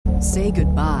Say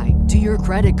goodbye to your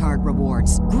credit card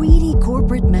rewards. Greedy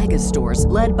corporate mega stores,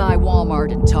 led by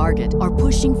Walmart and Target, are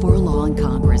pushing for a law in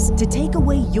Congress to take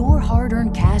away your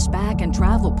hard-earned cash back and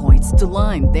travel points to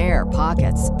line their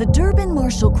pockets. The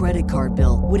Durbin-Marshall credit card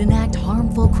bill would enact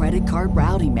harmful credit card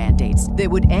routing mandates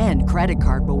that would end credit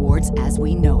card rewards as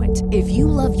we know it. If you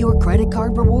love your credit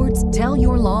card rewards, tell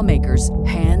your lawmakers,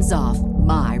 hands off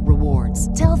my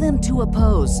rewards. Tell them to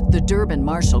oppose the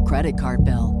Durbin-Marshall credit card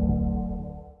bill.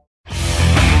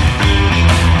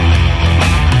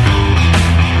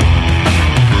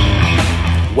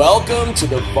 Welcome to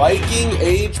the Viking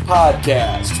Age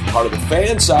Podcast, part of the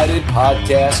Fan-Sided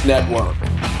Podcast Network.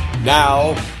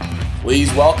 Now,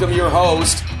 please welcome your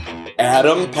host,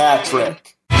 Adam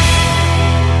Patrick.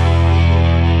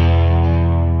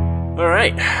 All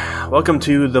right. Welcome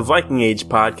to the Viking Age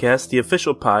Podcast, the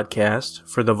official podcast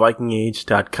for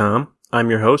thevikingage.com. I'm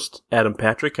your host, Adam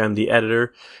Patrick. I'm the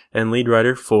editor and lead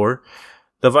writer for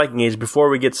The Viking Age. Before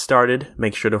we get started,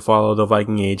 make sure to follow The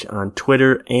Viking Age on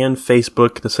Twitter and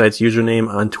Facebook. The site's username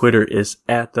on Twitter is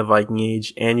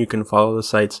 @TheVikingAge, and you can follow the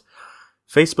site's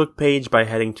Facebook page by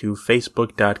heading to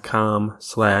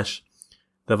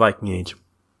facebook.com/TheVikingAge.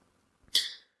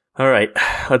 All right,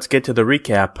 let's get to the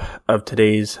recap of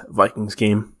today's Vikings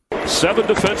game. 7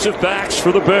 defensive backs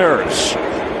for the Bears.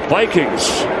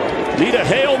 Vikings need a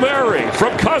Hail Mary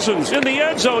from Cousins in the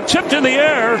end zone, tipped in the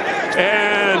air,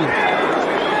 and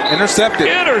Intercepted.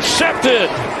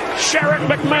 Sherrick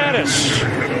McManus.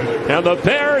 And the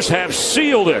Bears have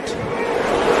sealed it.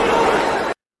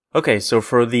 Okay, so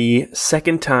for the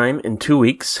second time in 2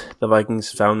 weeks, the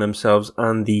Vikings found themselves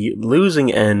on the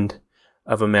losing end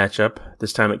of a matchup.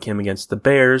 This time it came against the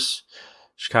Bears.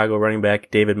 Chicago running back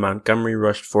David Montgomery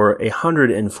rushed for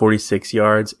 146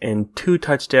 yards and 2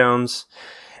 touchdowns.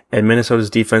 And Minnesota's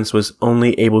defense was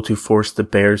only able to force the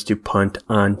Bears to punt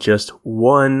on just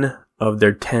one of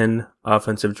their 10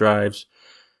 offensive drives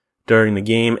during the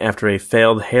game. After a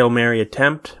failed Hail Mary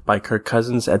attempt by Kirk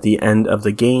Cousins at the end of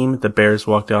the game, the Bears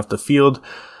walked off the field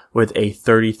with a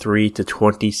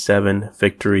 33-27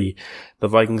 victory. The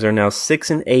Vikings are now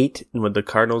 6-8, and with the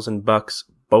Cardinals and Bucks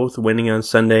both winning on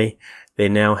Sunday, they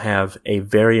now have a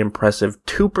very impressive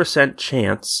 2%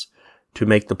 chance to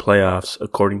make the playoffs,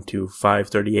 according to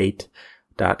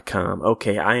 538.com.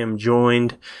 Okay, I am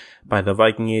joined by the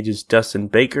Viking Age's Dustin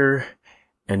Baker.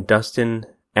 And Dustin,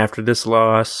 after this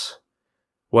loss,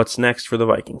 what's next for the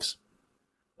Vikings?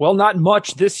 Well, not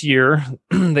much this year.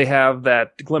 They have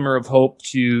that glimmer of hope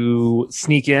to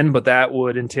sneak in, but that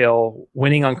would entail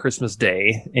winning on Christmas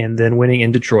Day and then winning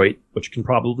in Detroit, which can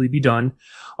probably be done.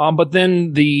 But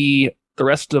then the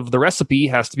rest of the recipe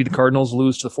has to be the Cardinals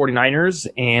lose to the 49ers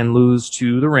and lose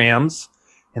to the Rams.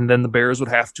 And then the Bears would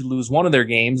have to lose one of their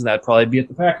games, and that'd probably be at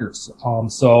the Packers.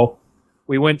 So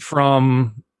we went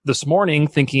from this morning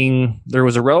thinking there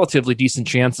was a relatively decent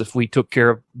chance if we took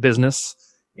care of business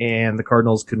and the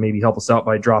Cardinals could maybe help us out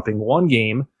by dropping one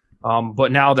game.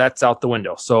 But now that's out the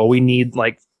window. So we need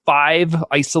like 5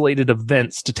 isolated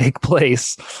events to take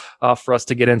place for us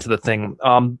to get into the thing.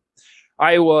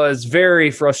 I was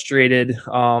very frustrated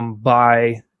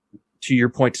by, to your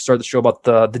point to start the show, about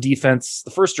the defense.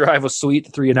 The first drive was sweet,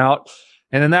 the 3 and out,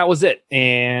 and then that was it.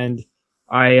 And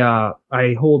I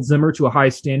hold Zimmer to a high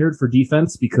standard for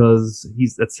defense because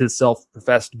that's his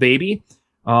self-professed baby.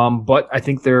 But I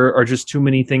think there are just too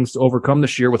many things to overcome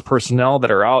this year with personnel that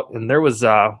are out. And there was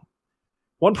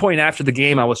one point after the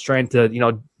game I was trying to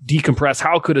decompress.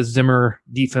 How could a Zimmer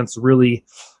defense really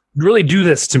do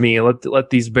this to me?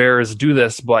 Let these Bears do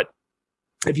this. But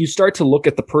if you start to look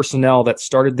at the personnel that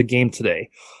started the game today,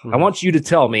 I want you to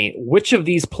tell me which of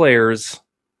these players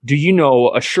do you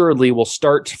know assuredly will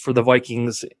start for the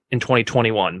Vikings in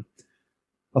 2021?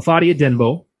 Afadi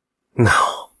Adenbo.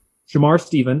 No. Shamar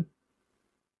Stephen.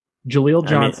 Jaleel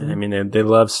Johnson. I mean they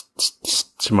love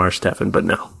Shamar Stephen, but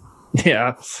no.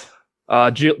 Yeah.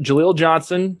 Jaleel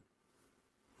Johnson.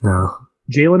 No.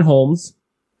 Jalen Holmes.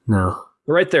 No.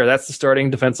 Right there. That's the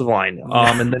starting defensive line.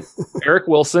 And then Eric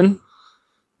Wilson.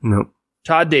 No.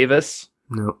 Todd Davis.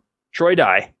 No. Troy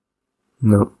Dye.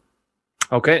 No.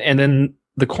 Okay. And then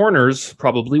the corners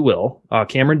probably will.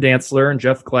 Cameron Dantzler and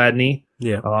Jeff Gladney.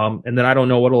 Yeah. And then I don't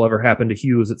know what will ever happen to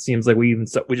Hughes. It seems like we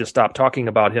just stopped talking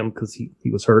about him because he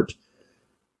was hurt.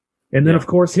 And then, of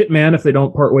course, Hitman, if they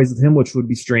don't part ways with him, which would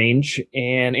be strange,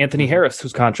 and Anthony Harris,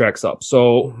 whose contract's up.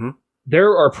 So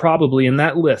there are probably in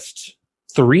that list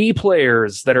 3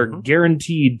 players that are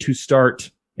guaranteed to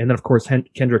start. And then, of course,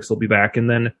 Kendricks will be back. And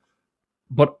then,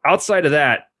 but outside of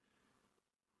that,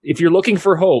 if you're looking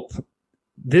for hope,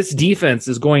 this defense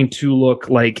is going to look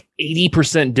like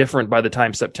 80% different by the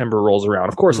time September rolls around.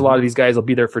 Of course, a lot of these guys will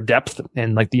be there for depth,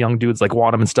 and like the young dudes like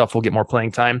Wadham and stuff will get more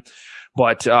playing time.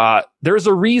 But there's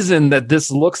a reason that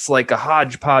this looks like a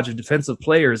hodgepodge of defensive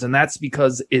players, and that's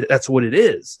because that's what it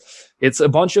is. It's a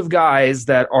bunch of guys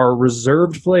that are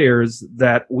reserved players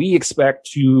that we expect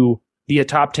to be a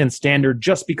top 10 standard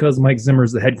just because Mike Zimmer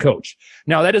is the head coach.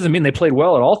 Now, that doesn't mean they played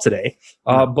well at all today,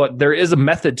 but there is a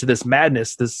method to this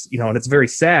madness, and it's very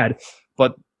sad,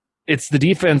 but it's the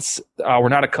defense we're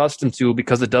not accustomed to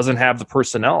because it doesn't have the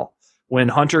personnel. When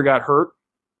Hunter got hurt,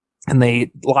 and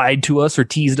they lied to us or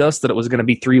teased us that it was going to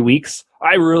be 3 weeks,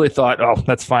 I really thought, oh,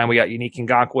 that's fine. We got Unique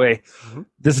Ngakoue.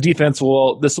 This defense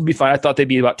this will be fine. I thought they'd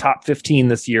be about top 15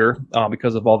 this year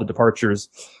because of all the departures.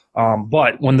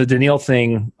 But when the Daniil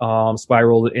thing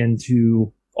spiraled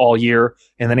into all year,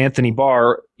 and then Anthony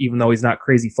Barr, even though he's not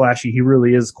crazy flashy, he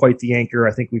really is quite the anchor.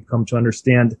 I think we've come to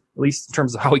understand, at least in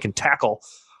terms of how he can tackle.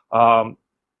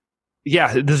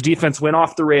 This defense went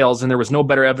off the rails, and there was no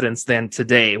better evidence than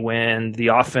today when the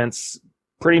offense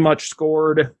pretty much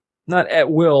scored, not at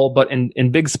will, but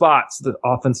in big spots. The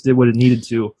offense did what it needed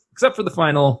to, except for the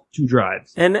final 2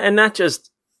 drives. And not just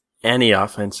any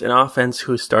offense, an offense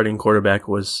whose starting quarterback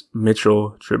was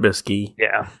Mitchell Trubisky.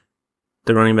 Yeah.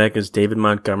 The running back is David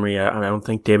Montgomery. I don't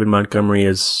think David Montgomery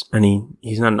he's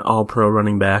not an all-pro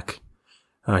running back.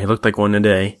 He looked like one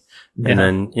today. Yeah.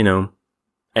 And then,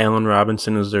 Allen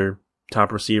Robinson is their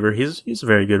top receiver. He's a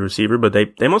very good receiver, but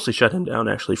they mostly shut him down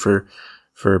actually for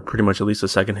pretty much at least the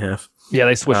second half. Yeah,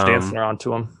 they switched dancing around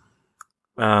to him.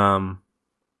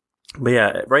 But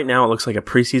yeah, right now it looks like a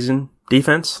preseason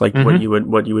defense, like what you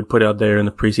would put out there in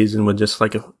the preseason with just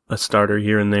like a starter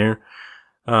here and there.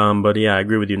 But yeah, I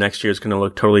agree with you. Next year is going to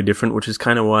look totally different, which is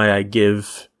kind of why I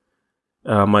give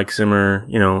Mike Zimmer,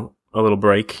 a little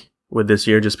break with this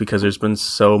year, just because there's been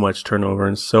so much turnover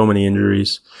and so many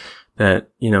injuries that,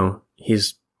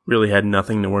 he's really had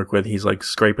nothing to work with. He's like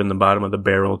scraping the bottom of the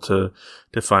barrel to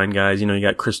find guys. You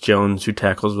got Chris Jones who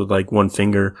tackles with like one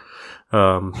finger,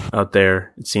 out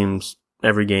there. It seems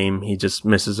every game he just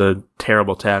misses a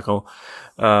terrible tackle.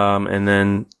 And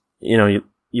then, you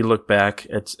look back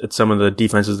at some of the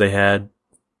defenses they had.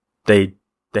 They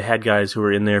had guys who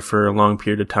were in there for a long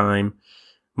period of time,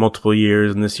 multiple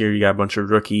years. And this year you got a bunch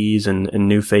of rookies and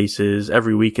new faces.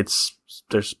 Every week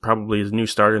there's probably a new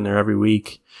starter in there every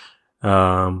week.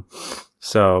 And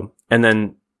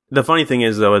then the funny thing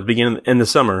is though, at the beginning, in the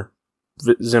summer,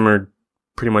 Zimmer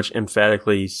pretty much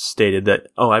emphatically stated that,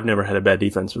 I've never had a bad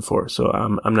defense before. So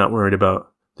I'm not worried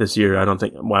about this year. I don't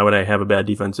think, why would I have a bad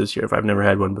defense this year if I've never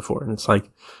had one before? And it's like,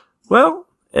 well,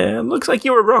 it looks like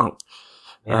you were wrong.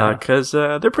 Cause,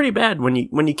 they're pretty bad when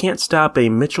you can't stop a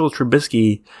Mitchell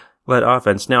Trubisky led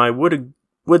offense. Now I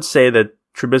would say that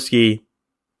Trubisky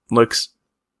looks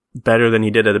better than he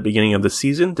did at the beginning of the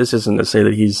season. This isn't to say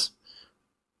that he's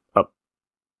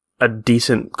a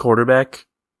decent quarterback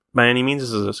by any means.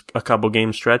 This is a couple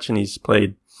game stretch, and he's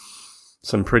played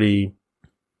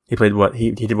he played what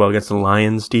he did well against the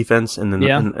Lions defense and then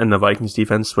and the Vikings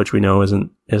defense, which we know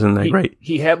isn't that great.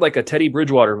 He had like a Teddy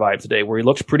Bridgewater vibe today, where he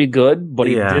looked pretty good, but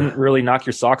he didn't really knock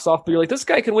your socks off. But you're like, this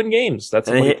guy can win games. That's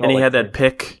and he had that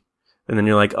pick. And then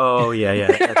you're like, oh yeah,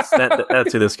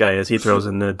 that's who this guy is. He throws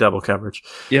in the double coverage.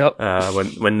 Yep.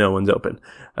 When no one's open.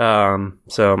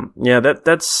 So yeah,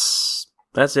 that's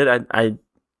it. I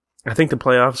think the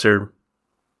playoffs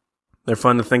they're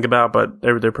fun to think about, but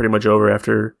they're pretty much over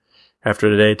after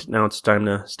today. Now it's time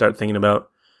to start thinking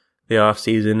about the off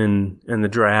season and the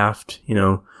draft.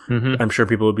 I'm sure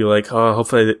people will be like, oh,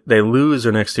 hopefully they lose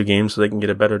their next 2 games so they can get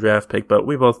a better draft pick. But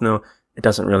we both know it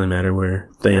doesn't really matter where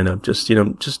they end up. Just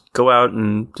go out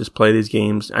and just play these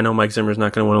games. I know Mike Zimmer's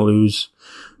not going to want to lose,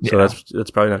 so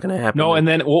that's probably not going to happen. No, and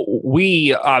then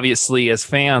we obviously as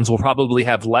fans will probably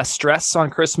have less stress on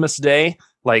Christmas Day.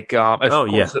 Like,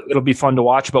 it'll be fun to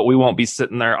watch, but we won't be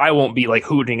sitting there. I won't be like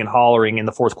hooting and hollering in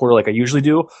the fourth quarter like I usually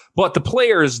do. But the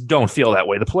players don't feel that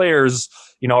way. The players,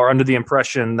 are under the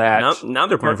impression that now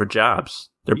they're playing for jobs.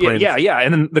 They're playing. Yeah.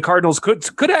 And then the Cardinals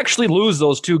could actually lose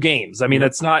those 2 games. I mean,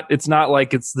 it's not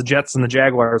like it's the Jets and the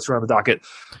Jaguars who are on the docket.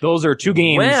 Those are 2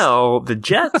 games. Well, the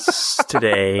Jets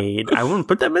today, I wouldn't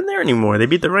put them in there anymore. They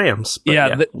beat the Rams.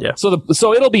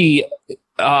 So it'll be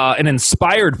an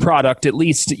inspired product, at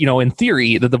least, in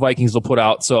theory, that the Vikings will put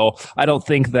out. So I don't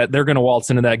think that they're going to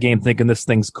waltz into that game thinking this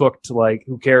thing's cooked. Like,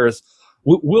 who cares?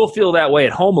 We'll feel that way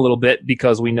at home a little bit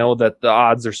because we know that the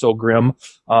odds are so grim.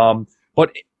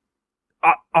 But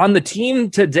on the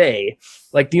team today,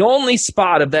 like the only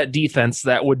spot of that defense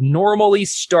that would normally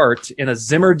start in a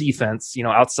Zimmer defense,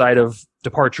 outside of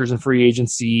departures in free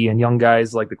agency and young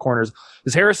guys like the corners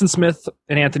is Harrison Smith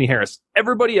and Anthony Harris.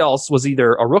 Everybody else was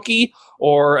either a rookie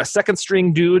or a second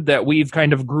string dude that we've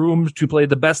kind of groomed to play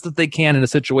the best that they can in a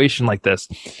situation like this.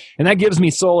 And that gives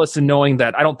me solace in knowing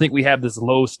that I don't think we have this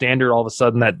low standard all of a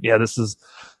sudden that,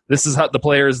 this is how the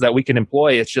players that we can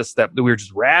employ. It's just that we're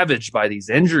just ravaged by these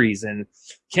injuries. And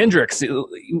Kendricks,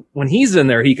 when he's in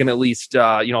there, he can at least,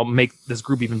 make this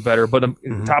group even better. But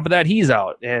on top of that, he's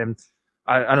out. And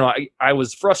I don't know. I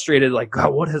was frustrated, like,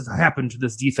 God, what has happened to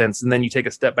this defense? And then you take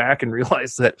a step back and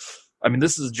realize that,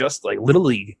 this is just like Little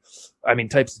League,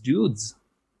 types of dudes.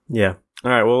 Yeah.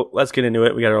 All right. Well, let's get into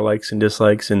it. We got our likes and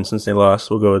dislikes. And since they lost,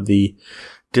 we'll go with the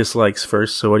dislikes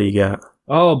first. So what do you got?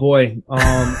 Oh, boy.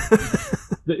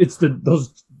 It's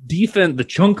those the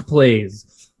chunk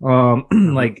plays,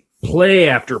 like play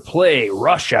after play,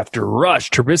 rush after rush,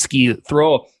 Trubisky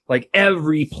throw, like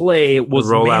every play was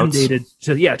mandated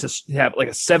to have like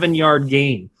a 7-yard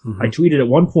gain. I tweeted at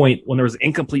one point when there was an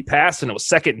incomplete pass and it was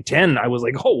 2nd and 10. I was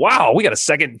like, oh, wow, we got a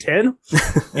 2nd and 10.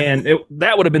 And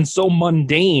that would have been so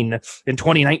mundane in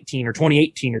 2019 or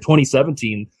 2018 or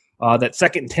 2017. That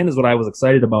 2nd and 10 is what I was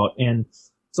excited about. And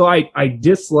so I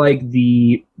dislike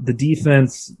the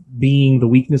defense being the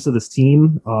weakness of this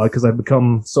team because I've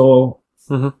become so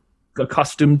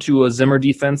accustomed to a Zimmer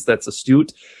defense that's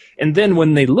astute. And then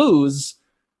when they lose,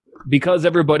 because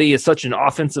everybody is such an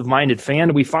offensive-minded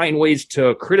fan, we find ways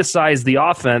to criticize the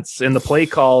offense and the play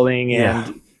calling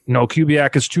and,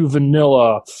 Kubiak is too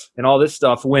vanilla and all this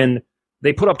stuff. When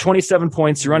they put up 27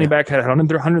 points, the running back had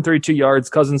 132 yards,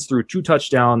 Cousins threw 2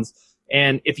 touchdowns.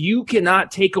 And if you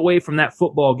cannot take away from that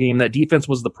football game that defense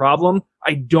was the problem,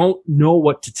 I don't know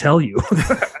what to tell you.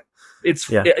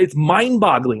 It's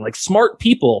mind-boggling. Like, smart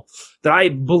people that I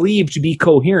believe to be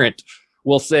coherent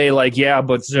will say, like, yeah,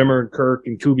 but Zimmer and Kirk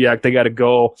and Kubiak, they got to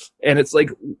go. And it's like,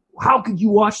 how could you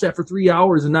watch that for 3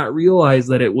 hours and not realize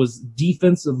that it was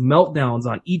defensive meltdowns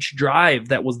on each drive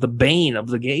that was the bane of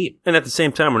the game? And at the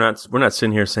same time, we're not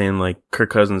sitting here saying like Kirk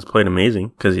Cousins played amazing,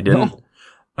 because he didn't.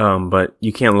 No. But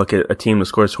you can't look at a team that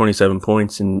scores 27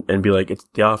 points and be like, it's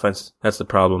the offense that's the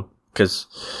problem. Because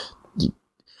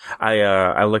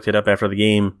I looked it up after the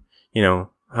game,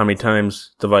 how many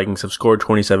times the Vikings have scored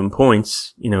 27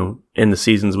 points, in the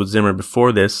seasons with Zimmer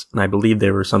before this. And I believe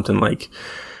they were something like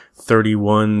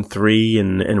 31-3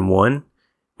 and 1.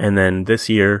 And then this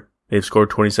year they've scored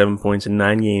 27 points in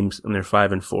 9 games and they're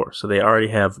 5-4. So they already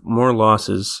have more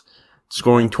losses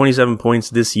scoring 27 points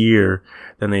this year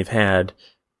than they've had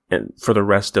for the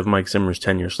rest of Mike Zimmer's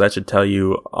tenure. So that should tell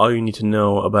you all you need to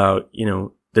know about,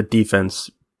 the defense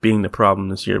being the problem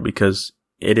this year, because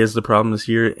it is the problem this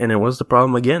year, and it was the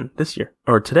problem again this year,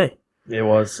 or today. It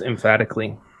was,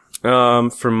 emphatically.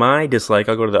 For my dislike,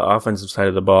 I'll go to the offensive side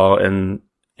of the ball, and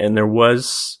there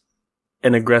was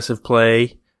an aggressive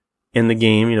play in the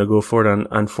game, go for it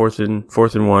on fourth and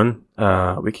 1.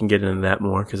 We can get into that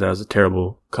more, because that was a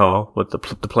terrible call, what the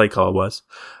play call was.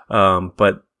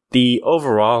 But the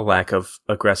overall lack of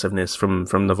aggressiveness from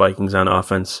the Vikings on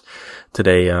offense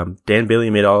today, Dan Bailey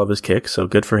made all of his kicks, so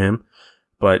good for him.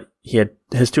 But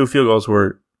his 2 field goals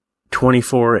were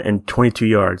 24 and 22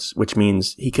 yards, which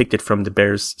means he kicked it from the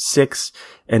Bears' 6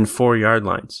 and 4 yard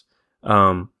lines.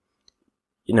 At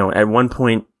one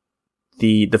point,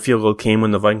 the field goal came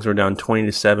when the Vikings were down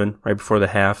 20-7 right before the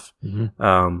half.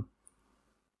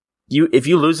 If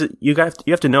you lose it, you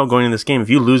have to know going into this game, if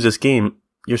you lose this game,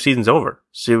 your season's over.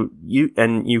 So you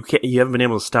haven't been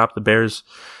able to stop the Bears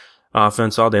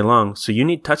offense all day long. So you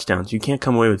need touchdowns. You can't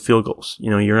come away with field goals.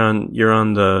 You're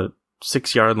on the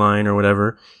 6 yard line or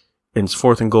whatever, and it's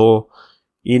 4th and goal.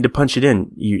 You need to punch it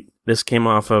in. This came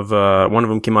off of, one of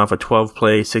them came off a 12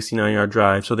 play, 69 yard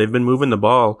drive. So they've been moving the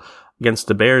ball against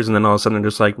the Bears, and then all of a sudden they're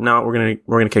just like, no, we're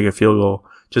going to kick a field goal,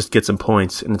 just get some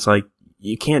points. And it's like,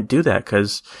 you can't do that,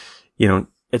 because,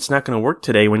 it's not going to work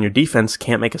today when your defense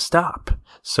can't make a stop.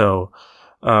 So,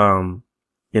 and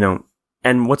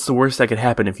what's the worst that could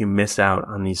happen if you miss out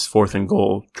on these 4th and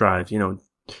goal drives?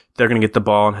 They're going to get the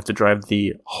ball and have to drive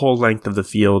the whole length of the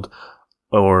field,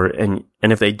 and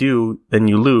if they do, then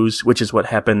you lose, which is what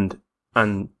happened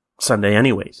on Sunday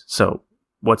anyways. So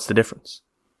what's the difference?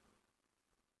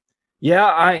 Yeah,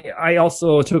 I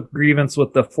also took grievance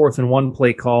with the 4th and 1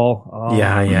 play call.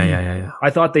 Yeah. I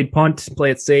thought they'd punt,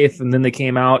 play it safe, and then they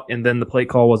came out, and then the play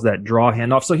call was that draw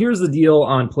handoff. So here's the deal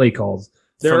on play calls.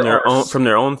 From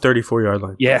their own 34 yard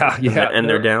line. Yeah. And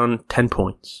they're down 10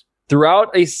 points.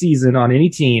 Throughout a season on any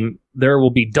team, there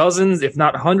will be dozens, if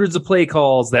not hundreds of play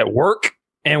calls that work,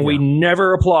 and we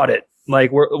never applaud it. Like,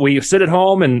 we sit at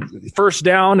home and first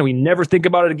down, and we never think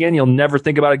about it again. You'll never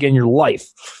think about it again in your life.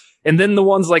 And then the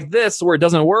ones like this where it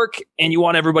doesn't work and you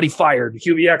want everybody fired.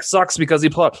 Kubiak sucks because he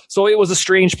played. So it was a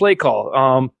strange play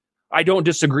call. I don't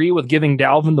disagree with giving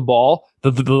Dalvin the ball.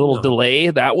 The little delay,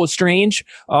 that was strange.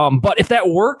 But if that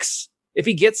works, if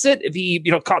he gets it, if he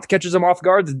catches him off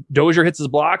guard, Dozier hits his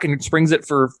block and springs it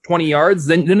for 20 yards,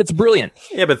 then it's brilliant.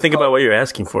 Yeah, but think about what you're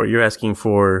asking for. You're asking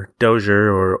for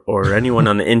Dozier or anyone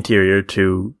on the interior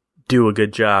to do a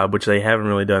good job, which they haven't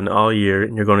really done all year,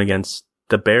 and you're going against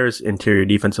the Bears' interior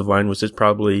defensive line, which is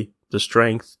probably the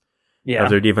strength of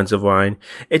their defensive line.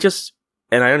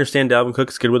 And I understand Dalvin Cook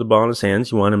is good with the ball in his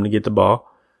hands. You want him to get the ball.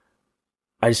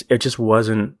 It just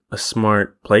wasn't a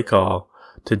smart play call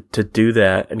to do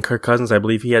that. And Kirk Cousins, I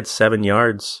believe he had 7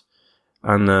 yards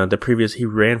on the previous, he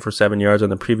ran for 7 yards on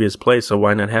the previous play. So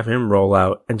why not have him roll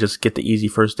out and just get the easy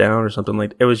first down or something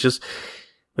like that? It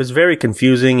was very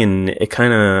confusing, and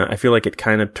I feel like it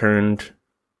kind of turned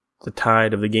the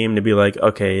tide of the game to be like,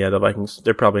 okay, yeah, the Vikings,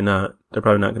 they're probably not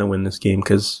going to win this game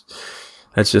because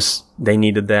that's just, they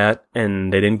needed that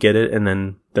and they didn't get it. And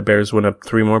then the Bears went up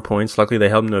 3 more points. Luckily they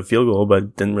held them to a field goal, but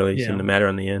it didn't really seem to matter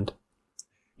in the end.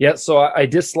 Yeah. So I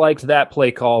disliked that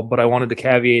play call, but I wanted to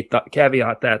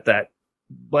caveat that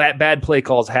bad play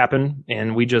calls happen,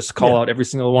 and we just call out every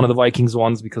single one of the Vikings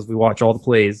ones because we watch all the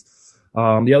plays.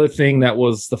 The other thing that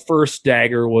was the first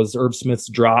dagger was Irv Smith's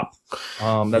drop.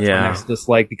 That's my next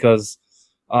dislike because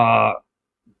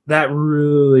that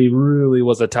really, really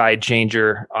was a tide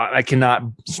changer.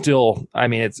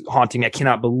 It's haunting. I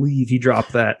cannot believe he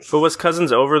dropped that. But was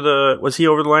Cousins over the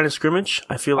line of scrimmage?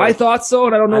 I thought so,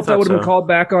 and I don't know if that would have been called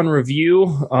back on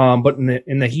review. But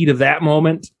in the heat of that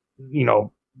moment,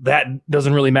 that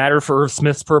doesn't really matter for Irv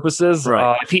Smith's purposes.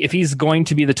 Right. If he's going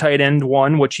to be the tight end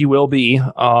one, which he will be,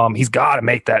 he's got to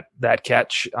make that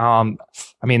catch.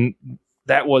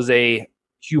 That was a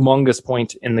humongous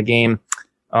point in the game.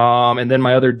 And then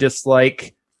my other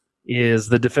dislike is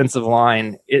the defensive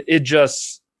line. It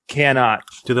just cannot.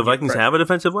 Do the Vikings have a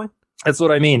defensive line? That's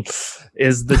what I mean.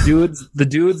 Is the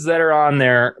dudes that are on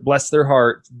there, bless their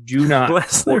heart, do not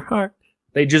bless their heart.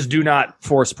 They just do not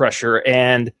force pressure.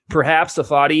 And perhaps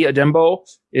Afadi Adembo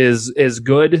is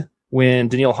good when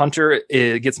Danielle Hunter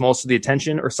gets most of the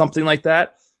attention or something like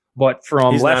that. But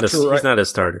from left to right, he's not a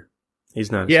starter.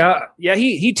 He's not. Yeah.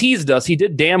 He teased us. He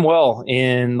did damn well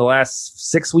in the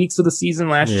last 6 weeks of the season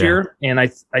last year. And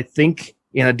I think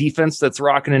in a defense that's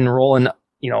rocking and rolling,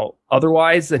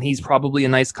 otherwise, then he's probably a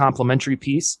nice complementary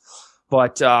piece.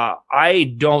 But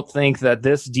I don't think that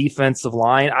this defensive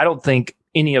line, I don't think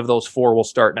any of those 4 will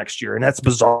start next year. And that's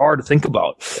bizarre to think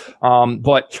about.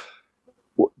 But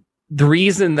the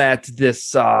reason that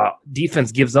this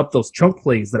defense gives up those chunk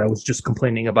plays that I was just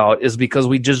complaining about is because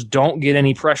we just don't get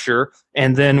any pressure,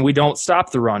 and then we don't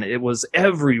stop the run. It was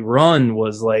every run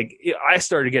was like, I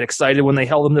started to get excited when they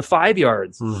held them to 5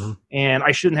 yards. Mm-hmm. And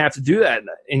I shouldn't have to do that.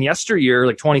 In yesteryear,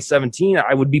 like 2017,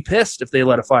 I would be pissed if they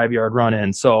let a 5-yard run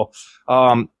in. So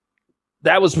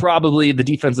that was probably the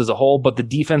defense as a whole, but the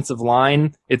defensive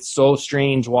line, it's so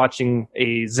strange watching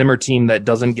a Zimmer team that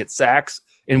doesn't get sacks.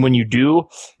 And when you do,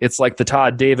 it's like the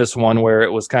Todd Davis one where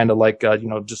it was kind of like,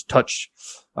 just touch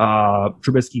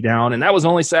Trubisky down. And that was the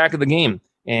only sack of the game.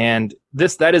 And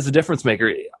that is a difference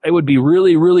maker. It would be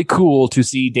really, really cool to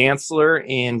see Dantzler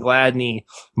and Gladney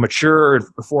mature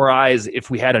before our eyes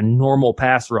if we had a normal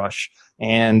pass rush.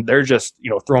 And they're just,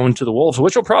 thrown to the wolves,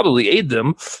 which will probably aid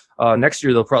them. Next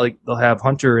year, they'll have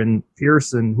Hunter and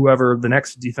Pierce and whoever the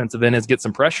next defensive end is get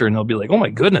some pressure, and they'll be like, oh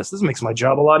my goodness, this makes my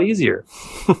job a lot easier.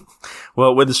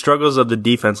 Well, with the struggles of the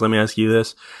defense, let me ask you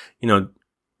this.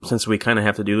 Since we kind of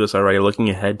have to do this already, looking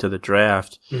ahead to the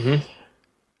draft,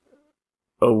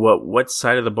 what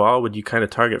side of the ball would you kind of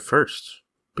target first?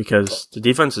 Because the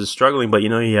defense is struggling, but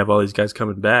you have all these guys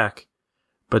coming back.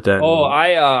 But then,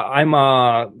 I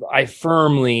got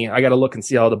to look and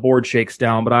see how the board shakes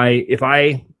down. But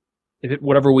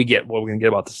whatever we get, what we're going to get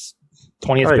about this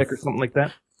 20th pick or something like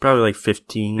that? Probably like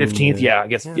 15th. Yeah, I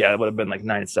guess. Yeah, it would have been like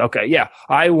 9. Okay. Yeah.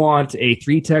 I want a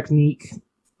 3 technique,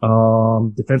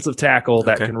 defensive tackle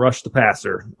that can rush the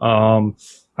passer.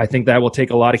 I think that will take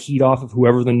a lot of heat off of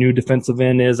whoever the new defensive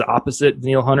end is opposite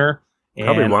Danielle Hunter.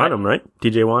 Probably want him, right?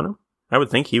 DJ want him? I would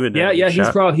think he would.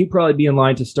 He'd probably be in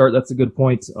line to start. That's a good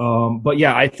point. But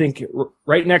yeah, I think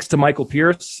right next to Michael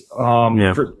Pierce,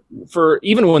 for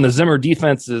even when the Zimmer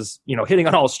defense is, hitting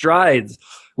on all strides,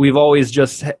 we've always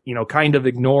just, kind of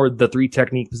ignored the 3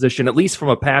 technique position, at least from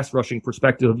a pass rushing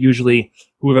perspective. Usually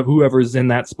whoever's in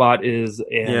that spot is.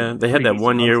 They had that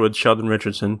one year with Sheldon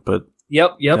Richardson, but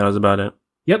Yep. That was about it.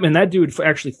 Yep, and that dude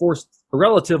actually forced a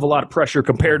lot of pressure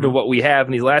compared to what we have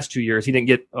in these last 2 years. He didn't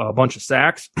get a bunch of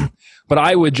sacks, but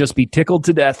I would just be tickled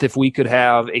to death if we could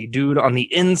have a dude on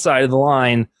the inside of the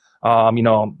line,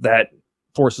 that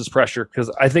forces pressure, because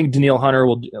I think Danielle Hunter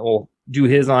will do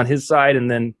his on his side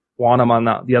and then want him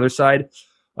on the other side.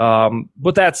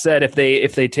 But that said, if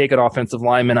they take an offensive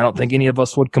lineman, I don't think any of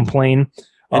us would complain.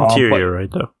 Interior,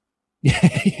 right, though.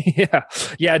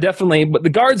 Yeah, definitely. But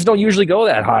the guards don't usually go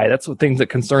that high. That's what things that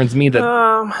concerns me. That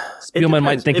Spielman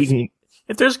might think he can.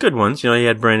 If there's good ones, he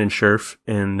had Brandon Scherf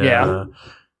and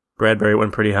Bradbury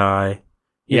went pretty high.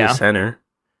 He's center.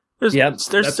 There's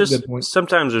a good point.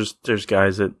 Sometimes there's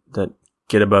guys that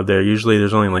get above there. Usually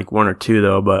there's only like one or two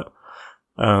though, but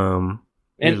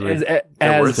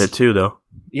they're worth it too though.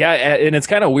 Yeah, and it's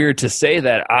kind of weird to say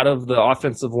that out of the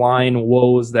offensive line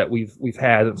woes that we've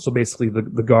had, so basically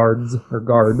the guard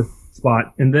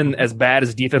spot, and then as bad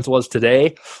as defense was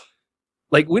today,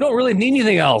 like we don't really need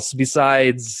anything else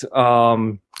besides a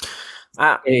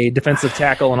defensive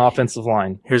tackle and offensive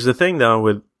line. Here's the thing though,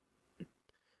 with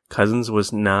Cousins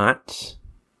was not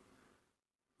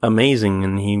amazing,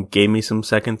 and he gave me some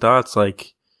second thoughts.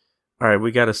 Like, all right,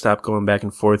 we got to stop going back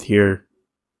and forth here.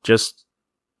 Just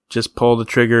pull the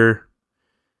trigger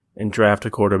and draft a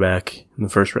quarterback in the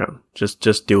first round.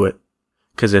 Just do it.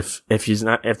 Because if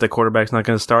the quarterback's not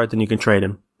going to start, then you can trade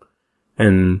him.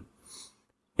 And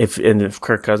if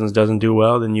Kirk Cousins doesn't do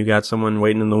well, then you got someone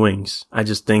waiting in the wings. I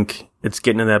just think it's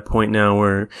getting to that point now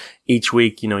where each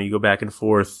week, you go back and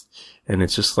forth, and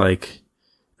it's just like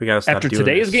we got to stop. After doing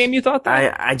today's this. game, you thought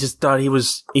that? I just thought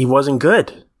he wasn't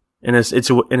good. In a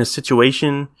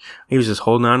situation, he was just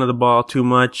holding on to the ball too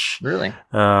much. Really?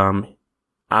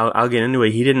 I'll get into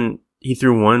it. He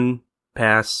threw one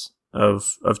pass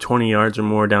of 20 yards or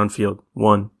more downfield.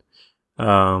 One.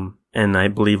 And I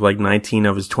believe like 19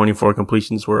 of his 24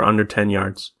 completions were under 10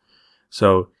 yards.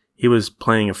 So he was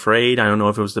playing afraid. I don't know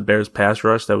if it was the Bears pass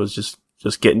rush that was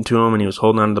just getting to him and he was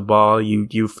holding on to the ball.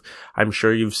 I'm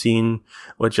sure you've seen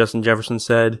what Justin Jefferson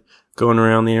said going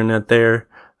around the internet there.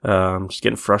 Just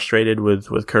getting frustrated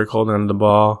with Kirk holding on to the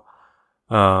ball.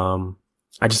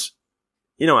 Obviously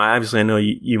I know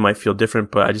you might feel different,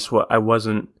 but I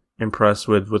wasn't impressed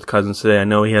with Cousins today. I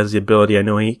know he has the ability. I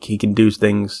know he can do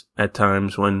things at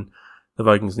times when the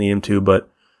Vikings need him to, but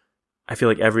I feel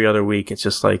like every other week it's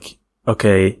just like,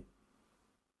 okay,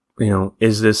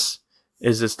 is this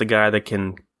the guy that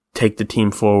can take the team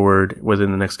forward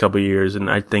within the next couple of years? And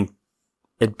I think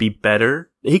it'd be better.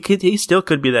 He still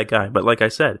could be that guy, but like I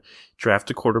said, draft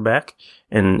a quarterback,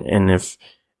 and if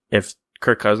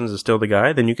Kirk Cousins is still the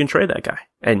guy, then you can trade that guy,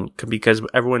 and because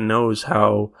everyone knows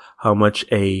how much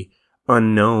a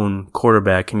unknown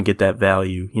quarterback can get that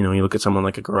value. You look at someone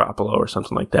like a Garoppolo or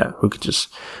something like that who could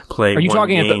just play. Are you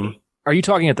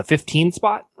talking at the 15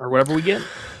 spot or whatever we get?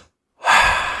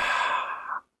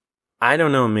 I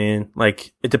don't know, man.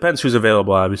 Like it depends who's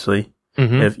available, obviously.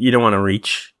 Mm-hmm. If you don't want to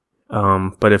reach.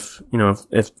 But if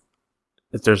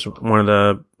there's one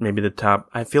of maybe the top,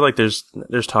 I feel like there's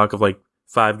talk of like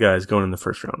 5 guys going in the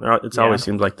first round. It always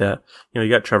seems like that. You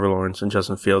got Trevor Lawrence and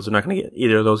Justin Fields. They're not going to get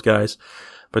either of those guys,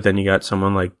 but then you got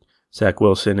someone like Zach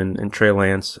Wilson and Trey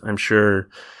Lance. I'm sure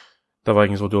the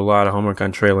Vikings will do a lot of homework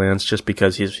on Trey Lance just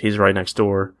because he's right next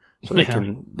door. So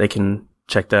they can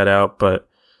check that out. But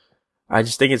I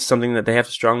just think it's something that they have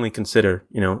to strongly consider,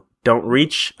 Don't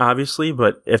reach, obviously,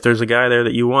 but if there's a guy there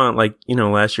that you want, like,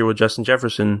 last year with Justin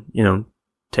Jefferson,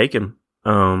 take him.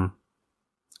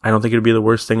 I don't think it'd be the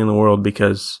worst thing in the world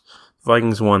because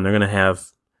Vikings won. They're going to have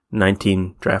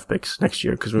 19 draft picks next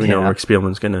year because we know Rick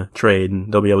Spielman's going to trade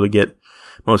and they'll be able to get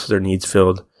most of their needs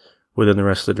filled within the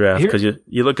rest of the draft. Because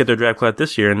you look at their draft class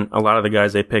this year and a lot of the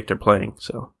guys they picked are playing,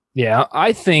 so. Yeah,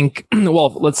 I think,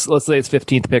 well, let's say it's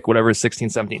 15th pick, whatever,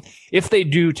 16th, 17th. If they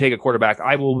do take a quarterback,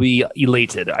 I will be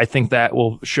elated. I think that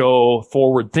will show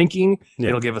forward thinking. Yeah.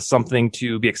 It'll give us something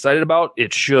to be excited about.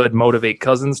 It should motivate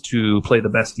Cousins to play the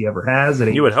best he ever has.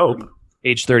 You would hope.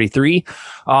 Age 33.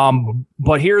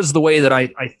 But here's the way that I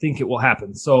think it will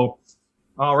happen. So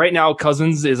right now,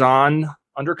 Cousins is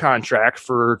under contract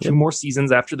for 2 more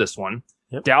seasons after this one.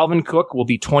 Yep. Dalvin Cook will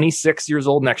be 26 years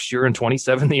old next year and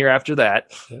 27 the year after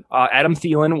that. Yep. Adam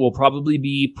Thielen will probably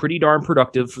be pretty darn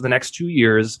productive for the next 2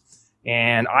 years.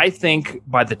 And I think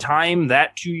by the time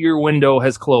that 2-year window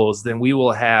has closed, then we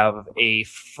will have a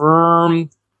firm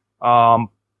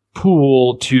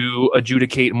pool to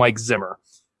adjudicate Mike Zimmer.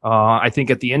 I think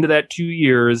at the end of that 2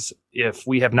 years, if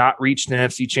we have not reached an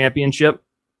NFC championship,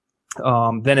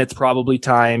 then it's probably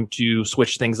time to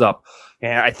switch things up.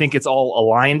 And I think it's all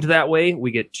aligned that way. We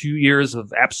get 2 years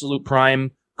of absolute prime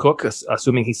Cook,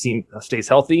 assuming he stays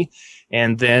healthy.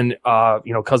 And then,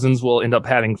 Cousins will end up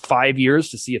having 5 years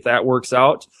to see if that works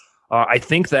out. I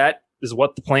think that is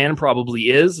what the plan probably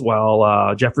is,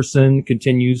 while Jefferson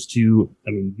continues to,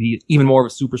 be even more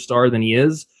of a superstar than he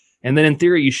is. And then in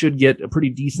theory, you should get a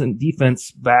pretty decent defense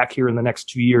back here in the next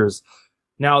 2 years.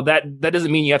 Now, that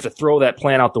doesn't mean you have to throw that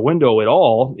plan out the window at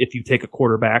all if you take a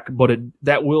quarterback, but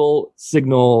that will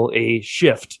signal a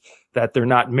shift that they're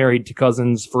not married to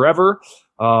Cousins forever.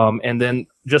 And then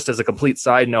just as a complete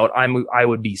side note, I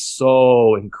would be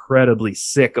so incredibly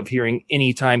sick of hearing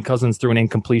any time Cousins threw an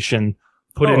incompletion.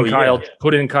 Put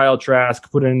in Kyle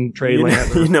Trask, put in Trey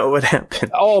Lance. You know what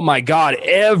happened. Oh my God.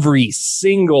 Every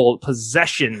single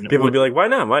possession. People would be like, why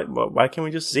not? Why can't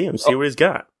we just see him? See what he's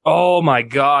got? Oh my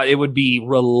God. It would be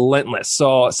relentless.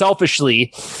 So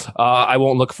selfishly, I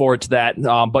won't look forward to that.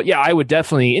 But yeah, I would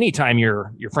definitely, anytime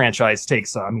your franchise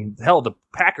takes, hell, the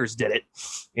Packers did it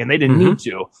and they didn't need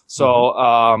to. So,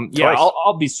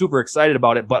 I'll be super excited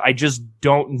about it, but I just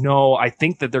don't know. I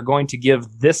think that they're going to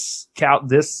give this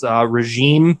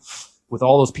regime with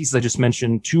all those pieces I just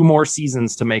mentioned 2 more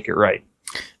seasons to make it right.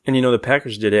 And the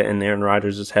Packers did it, and Aaron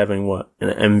Rodgers is having an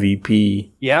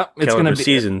MVP it's going to be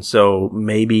season. So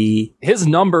maybe his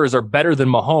numbers are better than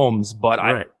Mahomes, but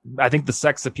right. I think the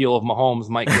sex appeal of Mahomes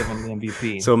might give him the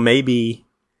MVP. So maybe,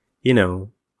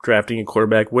 drafting a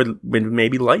quarterback would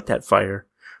maybe light that fire.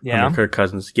 Yeah. Under Kirk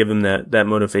Cousins, give him that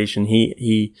motivation.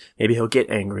 Maybe he'll get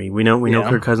angry. We know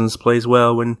Kirk Cousins plays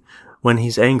well when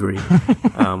he's angry.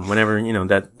 Whenever,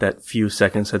 that few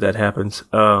seconds that happens.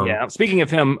 Speaking of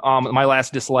him, my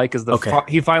last dislike is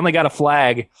he finally got a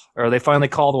flag, or they finally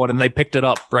called one and they picked it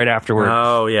up right afterward.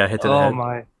 Oh yeah, hit to the head. Oh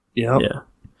my. Yep. Yeah.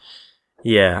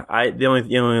 Yeah. The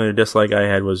only other dislike I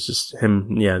had was just him,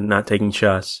 not taking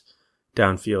shots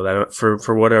downfield.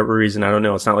 For whatever reason, I don't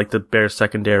know. It's not like the Bears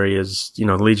secondary is, the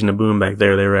Legion of Boom back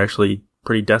there. They were actually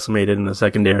pretty decimated in the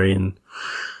secondary, and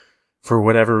for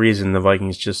whatever reason, the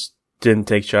Vikings just didn't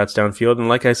take shots downfield. And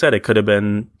like I said, it could have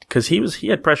been because he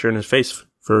had pressure in his face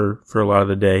for a lot of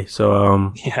the day.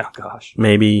 So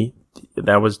maybe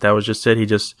that was just it.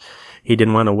 He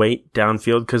didn't want to wait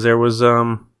downfield because there was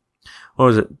what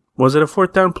was it? Was it a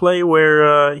 4th down play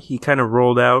where he kind of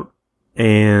rolled out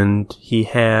and he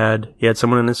had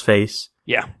someone in his face?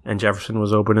 Yeah. And Jefferson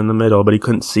was open in the middle, but he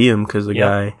couldn't see him because the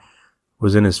guy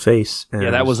was in his face.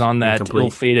 And that was on that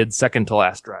ill-fated second to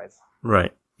last drive.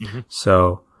 Right. Mm-hmm.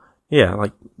 So. Yeah,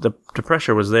 like the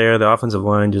pressure was there. The offensive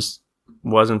line just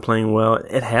wasn't playing well.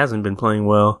 It hasn't been playing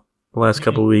well the last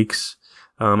couple of weeks.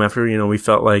 After, we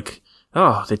felt like,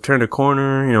 they turned a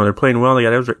corner. They're playing well. They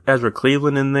got Ezra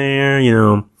Cleveland in there,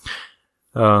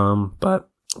 but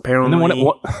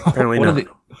apparently, apparently not.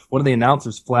 One of the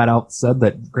announcers flat out said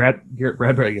that Garrett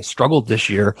Bradbury struggled this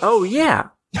year. Oh, yeah.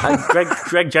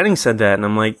 Greg Jennings said that, and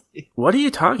I'm like, what are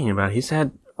you talking about? He's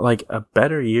had like a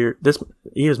better year.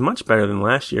 He was much better than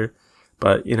last year,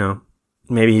 but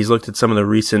maybe he's looked at some of the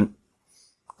recent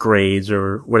grades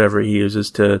or whatever he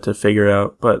uses to figure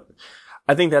out. But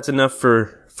I think that's enough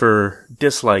for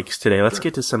dislikes today. Let's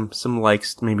get to some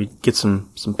likes, maybe get some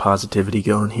positivity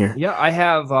going here. Yeah, I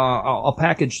have, I'll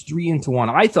package 3 into 1.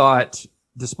 I thought,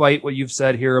 despite what you've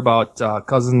said here about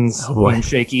Cousins being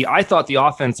shaky, I thought the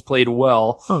offense played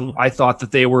well. Oh, yeah. I thought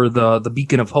that they were the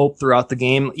beacon of hope throughout the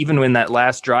game. Even in that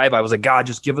last drive, I was like, God,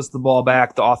 just give us the ball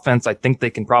back. The offense, I think they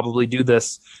can probably do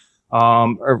this.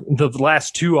 Or the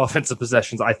last 2 offensive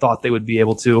possessions, I thought they would be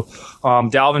able to.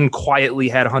 Dalvin quietly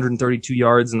had 132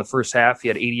 yards in the first half. He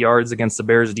had 80 yards against the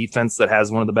Bears defense that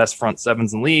has one of the best front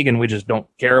sevens in the league, and we just don't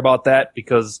care about that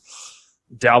because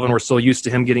Dalvin, we're so used to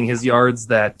him getting his yards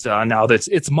that now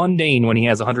it's mundane when he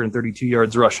has 132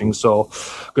 yards rushing. So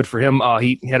good for him.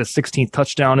 He had a 16th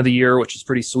touchdown of the year, which is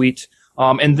pretty sweet.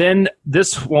 And then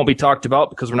this won't be talked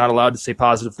about because we're not allowed to say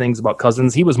positive things about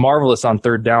Cousins. He was marvelous on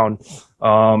 3rd down.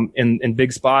 In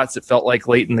big spots, it felt like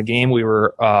late in the game we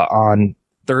were on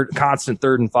constant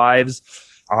 3rd and 5s.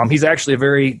 He's actually a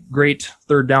very great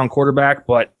 3rd down quarterback,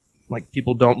 but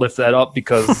people don't lift that up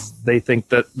because they think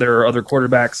that there are other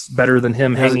quarterbacks better than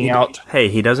him hanging out. Hey,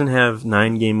 he doesn't have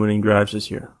 9 game-winning drives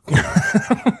this year.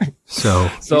 So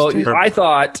I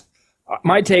thought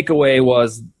my takeaway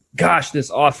was, gosh, this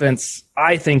offense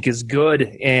I think is good,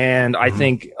 and I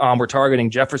think we're targeting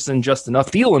Jefferson just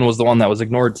enough. Thielen was the one that was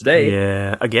ignored today.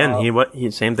 Yeah, again,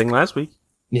 he same thing last week.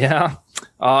 Yeah.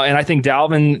 And I think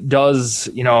Dalvin does,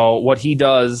 what he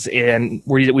does, and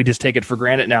we just take it for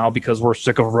granted now because we're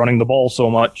sick of running the ball so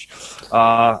much.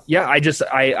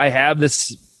 I have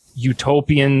this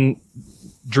utopian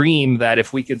dream that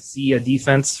if we could see a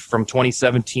defense from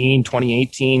 2017,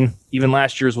 2018, even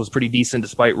last year's was pretty decent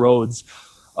despite Rhodes.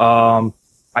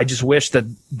 I just wish that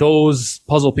those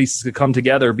puzzle pieces could come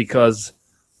together, because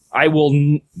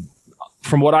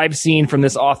from what I've seen from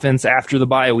this offense after the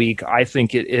bye week, I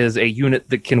think it is a unit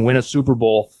that can win a Super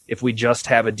Bowl if we just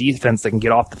have a defense that can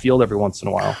get off the field every once in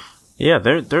a while. Yeah,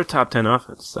 they're top 10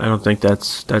 offense. I don't think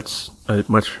that's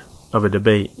much of a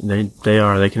debate. They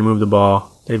are. They can move the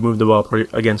ball. They've moved the ball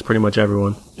against pretty much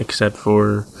everyone except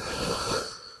for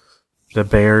the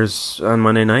Bears on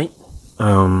Monday night.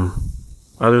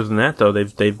 Other than that, though,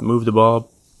 they've moved the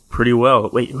ball pretty well.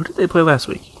 Wait, who did they play last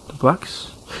week? The Bucs?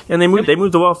 And they moved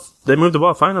the ball. They moved the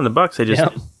ball fine on the Bucs. They just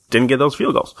didn't get those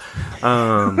field goals.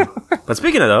 But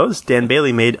speaking of those, Dan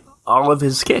Bailey made all of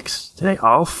his kicks today.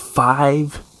 All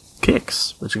 5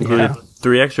 kicks, which included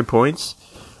 3 extra points,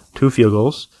 2 field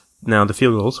goals. Now the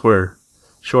field goals were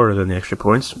shorter than the extra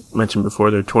points. Mentioned before,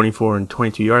 they're 24 and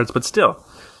 22 yards, but still,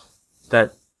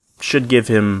 that should give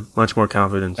him much more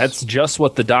confidence. That's just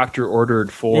what the doctor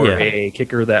ordered for a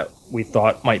kicker that we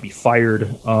thought might be fired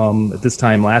at this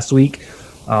time last week.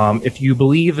 If you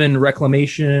believe in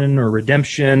reclamation or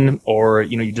redemption, or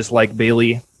you just like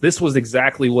Bailey, this was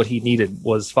exactly what he needed,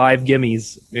 was 5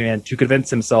 gimmies, and to convince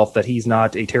himself that he's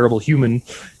not a terrible human.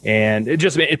 And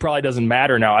it probably doesn't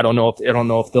matter now. I don't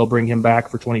know if they'll bring him back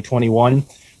for 2021.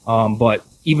 But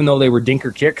even though they were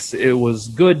dinker kicks, it was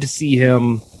good to see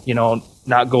him,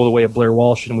 not go the way of Blair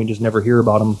Walsh, and we just never hear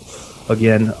about him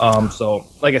again. So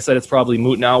like I said, it's probably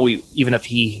moot now. Even if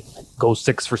he goes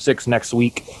 6 for 6 next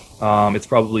week, it's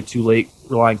probably too late,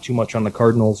 relying too much on the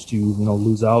Cardinals to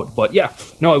lose out. But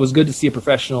it was good to see a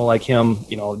professional like him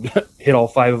hit all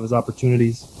 5 of his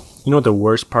opportunities. You know what the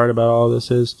worst part about all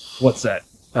this is? What's that?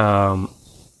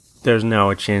 There's now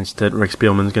a chance that Rick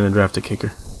Spielman's going to draft a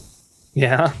kicker.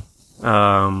 Yeah.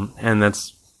 And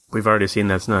we've already seen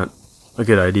that's not a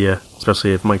good idea,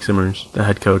 especially if Mike Zimmer's the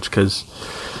head coach, because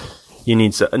you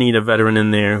need a veteran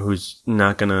in there who's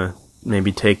not going to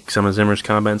maybe take some of Zimmer's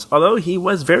comments, although he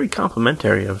was very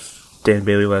complimentary of Dan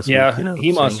Bailey last week. Yeah,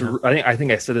 he must. I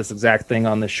think I said this exact thing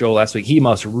on the show last week. He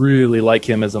must really like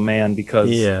him as a man, because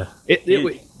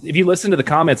if you listen to the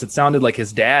comments, it sounded like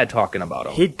his dad talking about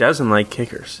him. He doesn't like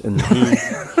kickers, and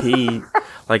he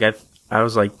like I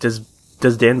was like, does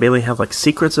Dan Bailey have like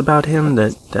secrets about him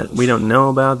that we don't know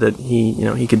about, that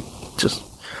he could just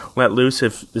let loose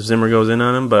if Zimmer goes in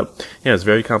on him? But it's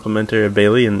very complimentary of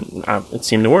Bailey, and it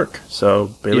seemed to work.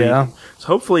 So Bailey is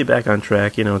hopefully back on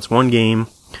track. It's one game.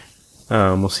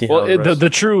 We'll see. Well, the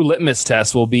true litmus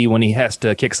test will be when he has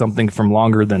to kick something from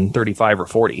longer than 35 or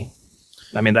 40.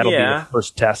 I mean, that'll be the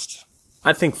first test.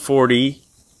 I think 40.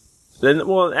 Then,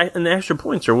 and the extra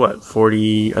points are what?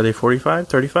 40? Are they 45?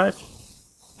 35?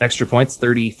 Extra points,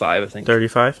 35, I think.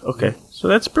 35. Okay, so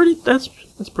that's pretty. That's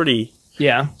pretty.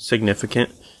 Yeah. Significant.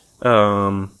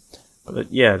 But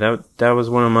that was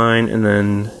one of mine, and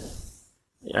then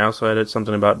I also added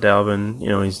something about Dalvin.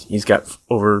 He's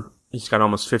got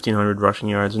almost 1,500 rushing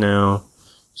yards now.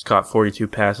 He's caught 42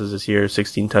 passes this year,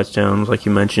 16 touchdowns, like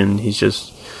you mentioned.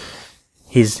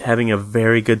 He's having a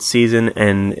very good season,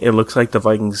 and it looks like the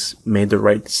Vikings made the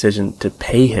right decision to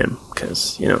pay him,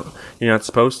 because you're not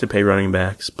supposed to pay running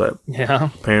backs, but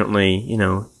apparently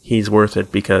he's worth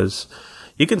it, because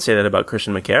you can say that about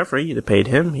Christian McCaffrey. You paid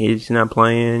him; he's not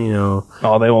playing.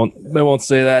 Oh, they won't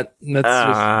say that.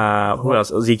 Who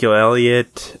else? Ezekiel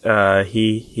Elliott.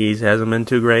 He hasn't been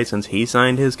too great since he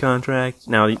signed his contract.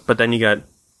 Now, but then you got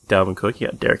Dalvin Cook. You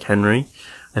got Derrick Henry.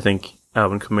 I think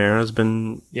Alvin Kamara's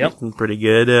been pretty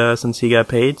good since he got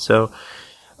paid. So,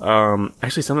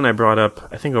 actually, something I brought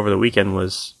up, I think over the weekend,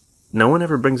 was no one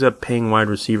ever brings up paying wide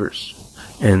receivers,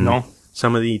 and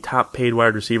some of the top paid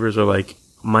wide receivers are like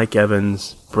Mike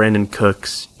Evans, Brandon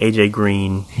Cooks, AJ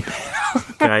Green,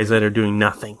 guys that are doing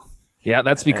nothing. Yeah,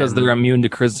 that's because they're immune to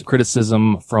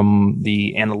criticism from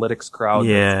the analytics crowd.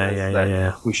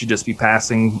 Yeah. We should just be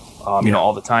passing,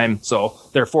 all the time. So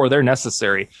therefore, they're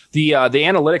necessary. The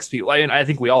analytics people, I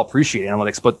think we all appreciate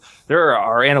analytics, but there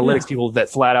are analytics people that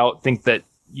flat out think that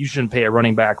you shouldn't pay a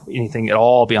running back anything at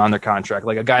all beyond their contract.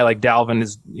 Like a guy like Dalvin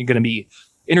is going to be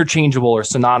interchangeable or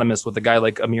synonymous with a guy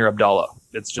like Amir Abdullah.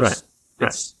 It's just.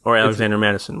 Or Alexander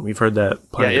Madison. We've heard that.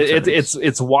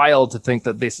 It's wild to think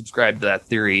that they subscribe to that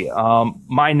theory.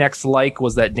 My next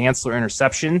was that Dantzler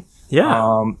interception.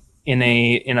 Yeah. In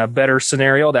a better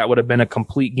scenario, that would have been a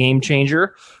complete game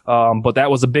changer. But that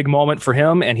was a big moment for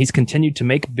him, and he's continued to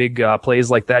make big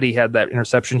plays like that. He had that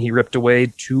interception he ripped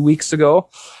away 2 weeks ago,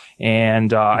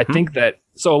 and I think that.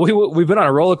 So we've been on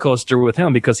a roller coaster with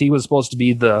him, because he was supposed to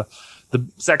be the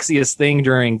sexiest thing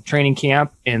during training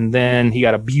camp, and then he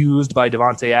got abused by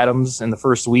Devontae Adams in the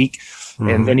first week,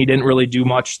 and then he didn't really do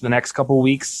much the next couple of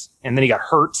weeks, and then he got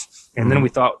hurt, and then we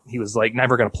thought he was like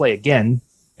never going to play again,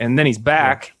 And then he's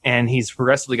back, and he's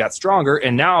progressively got stronger,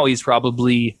 and now he's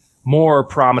probably more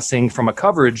promising from a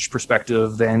coverage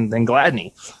perspective than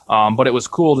Gladney. But it was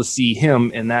cool to see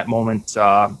him in that moment,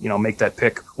 make that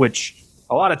pick, which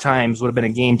a lot of times would have been a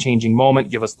game-changing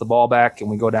moment, give us the ball back, and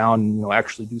we go down and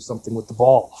actually do something with the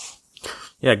ball.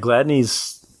 Yeah,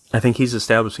 I think he's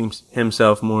establishing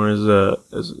himself more as a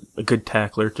good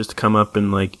tackler, just to come up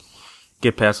and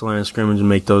get past the line of scrimmage and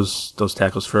make those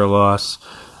tackles for a loss.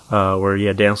 Where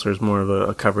Dantzler's more of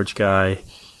a coverage guy.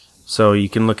 So you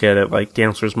can look at it like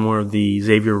Dantzler's more of the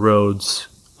Xavier Rhodes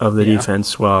of the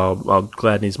defense, while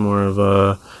Gladney's more of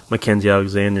a Mackenzie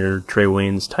Alexander, Trey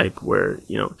Waynes type, where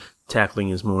tackling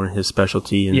is more his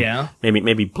specialty, and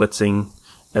maybe blitzing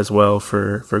as well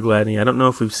for Gladney. I don't know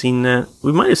if we've seen that.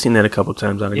 We might have seen that a couple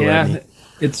times out of Gladney. Yeah,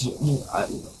 it's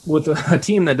with a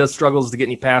team that does struggles to get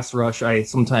any pass rush. I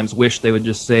sometimes wish they would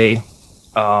just say,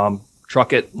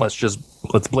 "Truck it, let's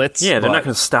blitz." Yeah, they're not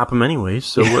going to stop him anyway.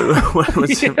 So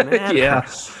what's it matter?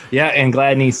 Yeah, and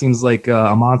Gladney seems like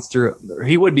a monster.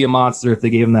 He would be a monster if they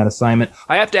gave him that assignment.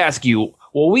 I have to ask you,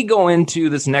 will we go into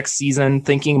this next season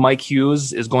thinking Mike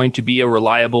Hughes is going to be a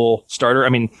reliable starter? I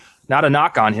mean, not a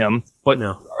knock on him, but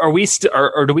no. Are we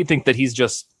or do we think that he's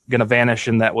just going to vanish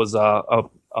and that was a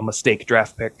mistake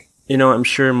draft pick? I'm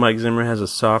sure Mike Zimmer has a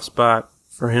soft spot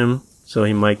for him, so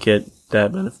he might get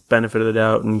that benefit of the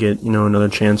doubt and get another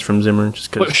chance from Zimmer.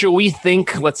 Just because. But should we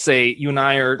think? Let's say you and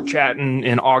I are chatting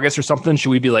in August or something. Should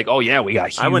we be like, "Oh yeah, we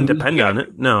got Hughes"? I wouldn't depend on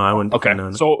it. No, I wouldn't depend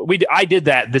on it. So I did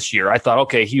that this year. I thought,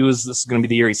 okay, Hughes, this is going to be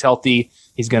the year he's healthy.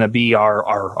 He's going to be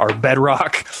our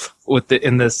bedrock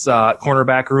in this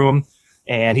cornerback room,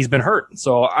 and he's been hurt.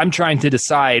 So I'm trying to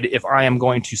decide if I am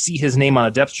going to see his name on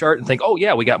a depth chart and think, "Oh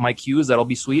yeah, we got Mike Hughes. That'll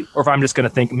be sweet," or if I'm just going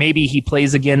to think maybe he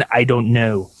plays again. I don't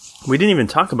know. We didn't even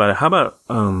talk about it. How about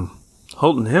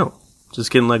Holton Hill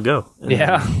just getting let go? And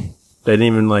they didn't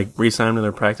even re-sign him to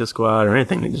their practice squad or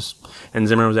anything. And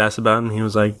Zimmer was asked about him. And he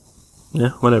was like,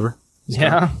 "Yeah, whatever."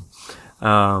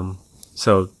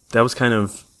 So that was kind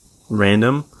of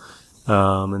random.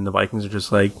 And the Vikings are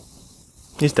just like,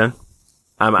 he's done.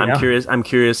 I'm curious. I'm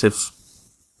curious if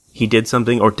he did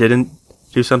something or didn't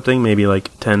do something. Maybe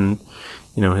attend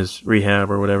his rehab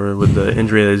or whatever with the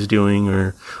injury that he's doing,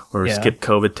 or skip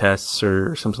COVID tests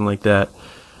or something like that.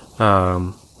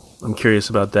 I'm curious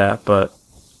about that, but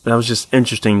that was just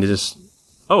interesting to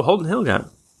Holden Hill got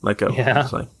let go. Yeah.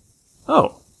 It's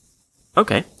oh,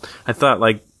 okay. I thought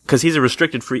because he's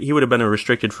he would have been a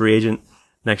restricted free agent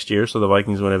next year, so the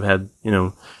Vikings would have had,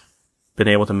 been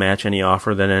able to match any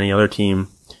offer that any other team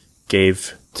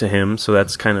gave to him. So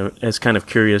it's kind of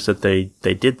curious that they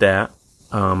did that.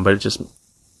 But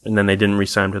and then they didn't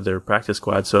re-sign him to their practice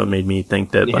squad, so it made me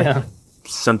think that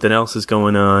something else is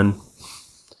going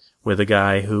with a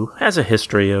guy who has a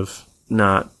history of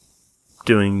not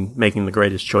making the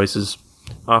greatest choices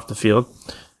off the field.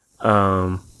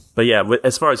 But yeah,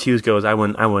 as far as Hughes goes, I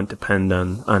wouldn't depend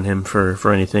on him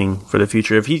for anything for the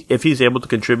future. If he's able to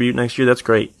contribute next year, that's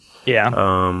great.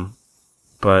 Yeah.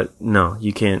 But no,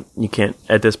 you can't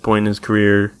at this point in his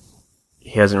career,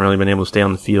 he hasn't really been able to stay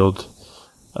on the field.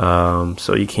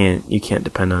 So you can't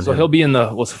depend on him. So he'll be in the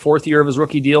fourth year of his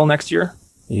rookie deal next year?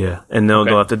 Yeah. And they'll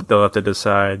have to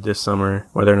decide this summer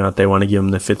whether or not they want to give him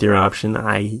the 5th-year option.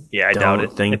 I doubt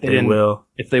it. Think they will.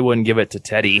 If they wouldn't give it to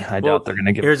Teddy, I doubt they're going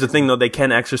to give it. Here's the thing though, they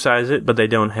can exercise it, but they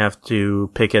don't have to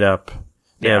pick it up.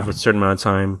 They have a certain amount of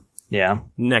time. Yeah.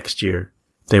 Next year.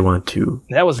 They want to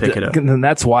pick it up. And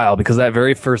that's wild because that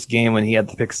very first game when he had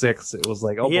the pick 6, it was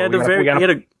like,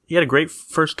 he had a great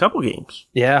first couple games.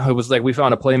 Yeah, it was like we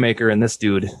found a playmaker in this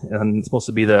dude, and it's supposed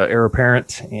to be the heir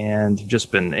apparent, and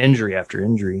just been injury after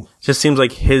injury. Just seems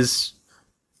like his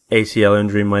ACL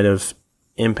injury might have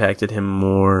impacted him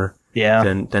more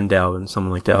than Dalvin,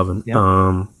 someone like Dalvin.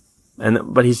 Yeah.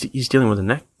 But he's dealing with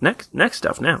the neck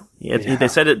stuff now.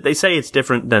 They say it's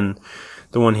different than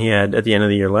the one he had at the end of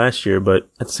the year last year, but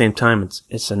at the same time,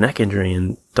 it's a neck injury,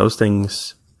 and those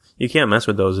things, you can't mess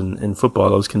with those in football.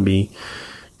 Those can be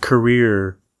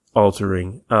career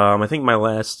altering. I think my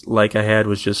last I had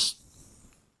was just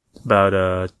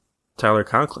about Tyler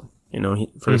Conklin.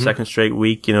 For the second straight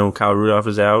week, Kyle Rudolph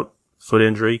is out, foot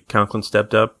injury. Conklin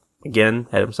stepped up again,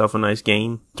 had himself a nice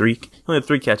game. He only had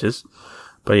 3 catches,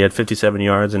 but he had 57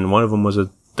 yards, and one of them was a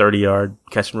 30-yard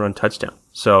catch and run touchdown.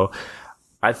 So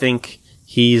I think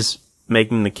he's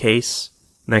making the case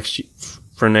next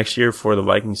year for the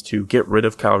Vikings to get rid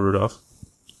of Kyle Rudolph,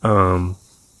 and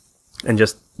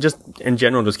just in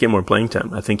general, just get more playing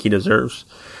time. I think he deserves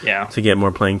to get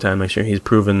more playing time next year. He's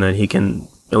proven that he can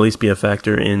at least be a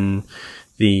factor in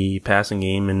the passing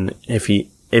game, and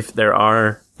if there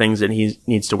are things that he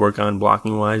needs to work on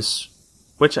blocking wise,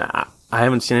 which I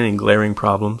haven't seen any glaring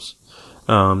problems.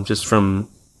 Just from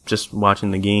watching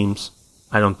the games,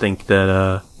 I don't think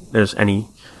that there's any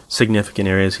significant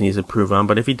areas he needs to improve on.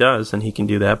 But if he does, then he can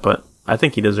do that. But I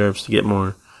think he deserves to get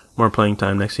more playing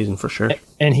time next season for sure.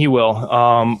 And he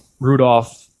will.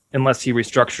 Rudolph, unless he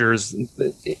restructures,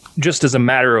 just as a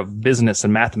matter of business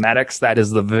and mathematics, that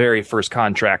is the very first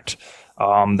contract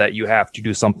that you have to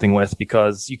do something with,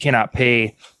 because you cannot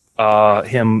pay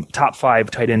him top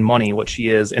 5 tight end money, which he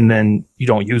is, and then you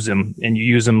don't use him, and you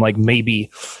use him like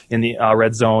maybe in the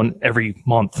red zone every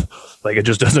month. Like, it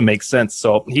just doesn't make sense.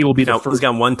 So he will be the first. He's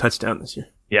got 1 touchdown this year.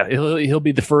 Yeah, he'll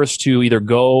be the first to either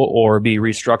go or be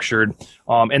restructured.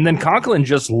 And then Conklin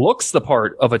just looks the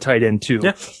part of a tight end too.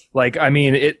 Yeah. Like, I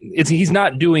mean, it's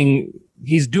not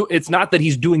that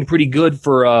he's doing pretty good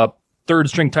for a third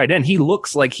string tight end. He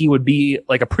looks like he would be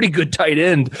like a pretty good tight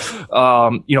end.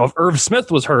 If Irv Smith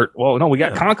was hurt, well, no, we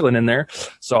got Conklin in there.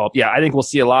 So yeah, I think we'll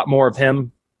see a lot more of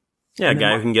him. Yeah, a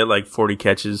guy who can get like 40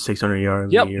 catches, 600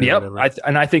 yards a year. Yep.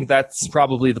 I think that's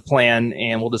probably the plan,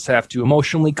 and we'll just have to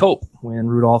emotionally cope when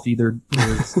Rudolph either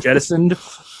is jettisoned.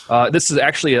 This is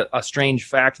actually a strange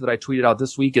fact that I tweeted out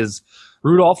this week is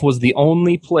Rudolph was the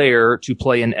only player to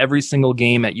play in every single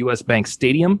game at US Bank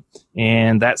Stadium,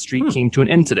 and that streak came to an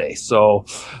end today. So,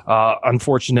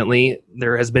 unfortunately,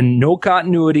 there has been no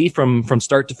continuity from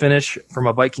start to finish from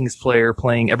a Vikings player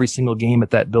playing every single game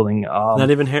at that building.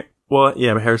 Not even but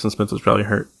Harrison Smith was probably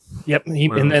hurt. Yep,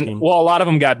 a lot of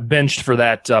them got benched for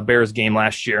that Bears game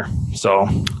last year. So,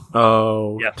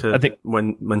 I think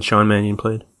when Sean Mannion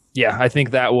played. Yeah, I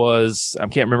think that was. I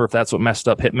can't remember if that's what messed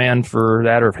up Hitman for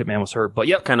that, or if Hitman was hurt. But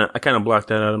yep, I kind of blocked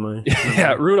that out of my.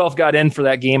 Yeah, Rudolph got in for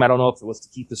that game. I don't know if it was to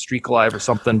keep the streak alive or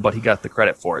something, but he got the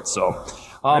credit for it. So,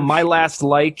 my last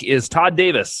is Todd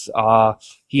Davis.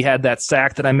 He had that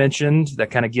sack that I mentioned,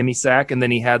 that kind of gimme sack, and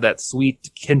then he had that sweet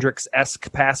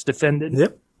Kendricks-esque pass defended.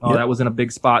 Yep. That was in a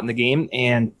big spot in the game,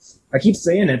 and I keep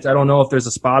saying it. I don't know if there's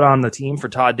a spot on the team for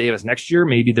Todd Davis next year.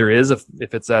 Maybe there is if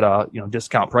it's at a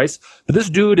discount price. But this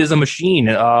dude is a machine,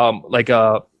 like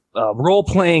a role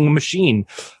playing machine.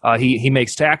 He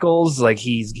makes tackles, like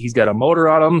he's got a motor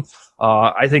on him.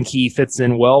 I think he fits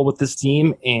in well with this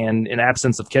team. And in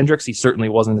absence of Kendricks, he certainly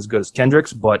wasn't as good as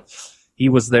Kendricks, but he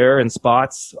was there in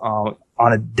spots on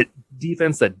a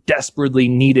defense that desperately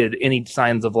needed any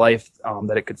signs of life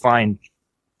that it could find.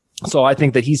 So I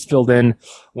think that he's filled in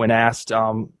when asked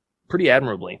pretty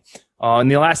admirably. And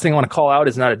the last thing I want to call out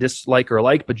is not a dislike or a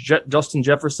like, but Justin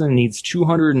Jefferson needs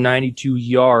 292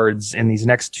 yards in these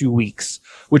next 2 weeks,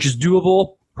 which is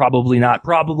doable, probably not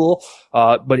probable.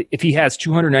 But if he has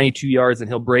 292 yards, then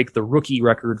he'll break the rookie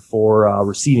record for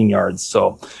receiving yards.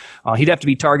 So he'd have to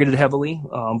be targeted heavily,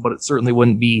 but it certainly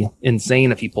wouldn't be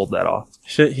insane if he pulled that off.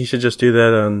 He should just do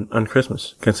that on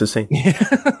Christmas against the Saints.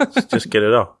 Just get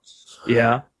it all.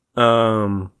 Yeah.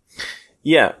 What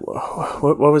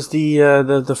was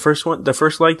the first one? The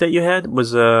first like that you had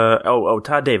was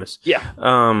Todd Davis. Yeah.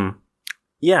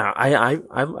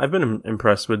 I've been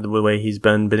impressed with the way he's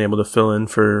been able to fill in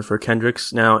for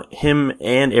Kendricks. Now, him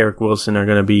and Eric Wilson are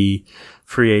going to be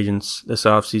free agents this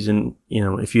offseason.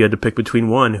 If you had to pick between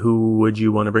one, who would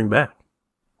you want to bring back?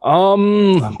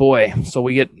 So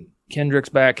we get Kendricks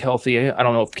back healthy. I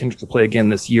don't know if Kendricks will play again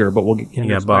this year, but we'll get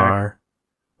Kendricks back.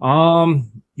 Barr.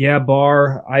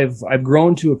 I've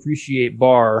grown to appreciate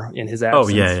Barr in his absence. Oh,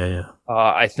 yeah.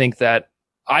 I think that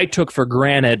I took for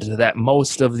granted that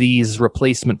most of these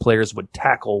replacement players would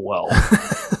tackle well,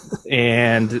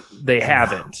 and they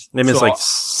haven't. They missed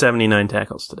 79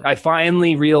 tackles today. I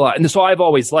finally realized, and so I've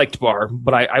always liked Barr,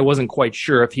 but I wasn't quite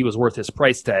sure if he was worth his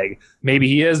price tag. Maybe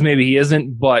he is, maybe he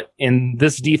isn't, but in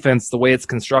this defense, the way it's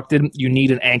constructed, you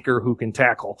need an anchor who can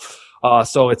tackle.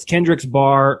 So it's Kendricks,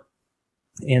 Barr,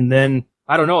 and then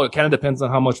I don't know. It kind of depends on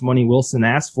how much money Wilson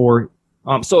asks for.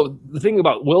 So the thing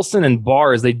about Wilson and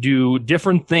Barr is they do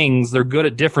different things. They're good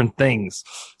at different things.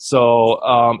 So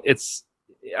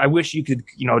I wish you could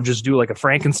just do like a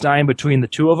Frankenstein between the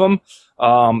two of them.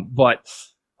 But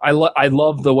I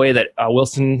love the way that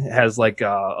Wilson has like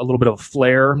a little bit of a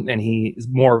flair, and he is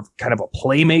more of kind of a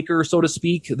playmaker, so to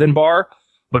speak, than Barr.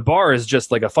 But Barr is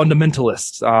just like a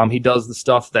fundamentalist. He does the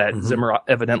stuff that Zimmer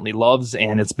evidently loves,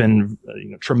 and it's been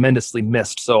tremendously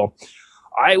missed. So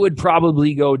I would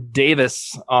probably go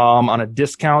Davis on a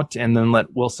discount and then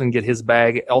let Wilson get his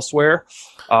bag elsewhere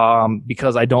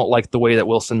because I don't like the way that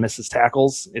Wilson misses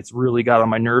tackles. It's really got on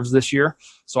my nerves this year.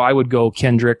 So I would go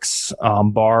Kendricks,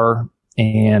 Barr,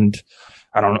 and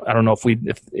I don't know if we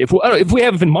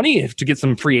have money to get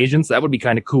some free agents, that would be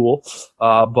kind of cool.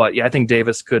 But yeah, I think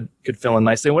Davis could fill in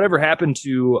nicely. And whatever happened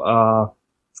to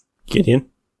Gideon?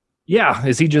 Yeah,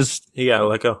 is he got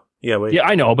let go? Yeah, wait. Yeah,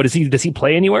 I know, but does he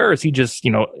play anywhere, or is he just,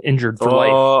 injured for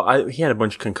life? He had a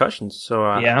bunch of concussions, so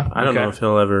I don't know okay. if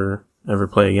he'll ever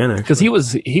play again. Because he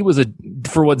was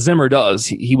for what Zimmer does,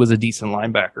 he was a decent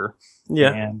linebacker.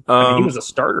 Yeah, and he was a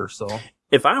starter. So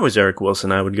if I was Eric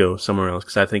Wilson, I would go somewhere else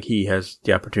because I think he has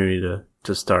the opportunity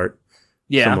to start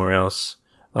somewhere else.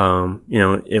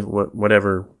 If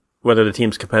whether the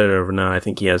team's competitive or not, I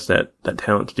think he has that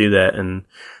talent to do that, and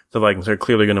the Vikings are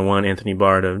clearly going to want Anthony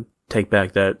Barr to take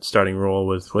back that starting role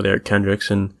with Eric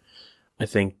Kendricks, and I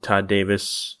think Todd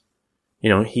Davis,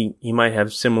 he might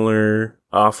have similar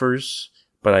offers,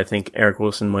 but I think Eric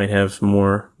Wilson might have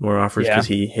more offers because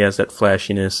he has that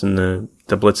flashiness and the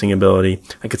blitzing ability.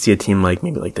 I could see a team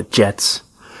maybe like the Jets,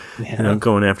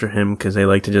 going after him because they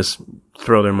like to just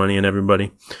throw their money at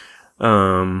everybody.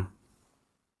 But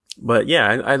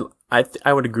yeah,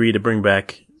 I would agree to bring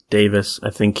back Davis. I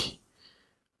think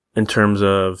in terms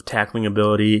of tackling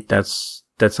ability, that's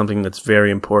something that's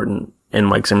very important in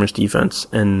Mike Zimmer's defense.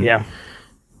 And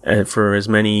for as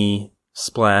many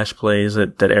splash plays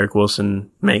that Eric Wilson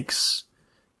makes,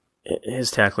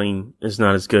 his tackling is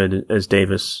not as good as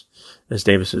Davis's.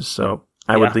 So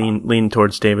I would lean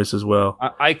towards Davis as well.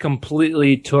 I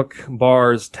completely took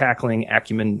Barr's tackling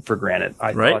acumen for granted.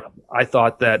 I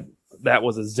thought that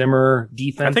was a Zimmer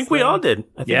defense. I think we all did.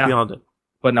 We all did.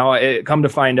 But now come to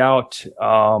find out,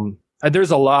 there's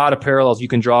a lot of parallels you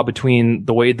can draw between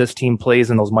the way this team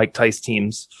plays and those Mike Tice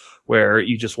teams, where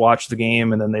you just watch the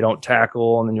game and then they don't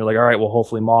tackle, and then you're like, all right, well,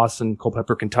 hopefully Moss and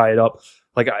Culpepper can tie it up.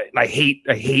 Like I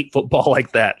hate football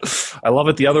like that. I love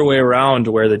it the other way around,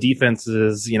 where the defense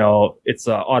is, it's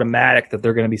automatic that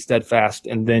they're going to be steadfast,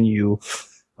 and then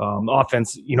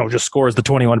offense, just scores the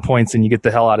 21 points and you get the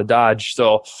hell out of Dodge.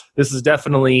 So this is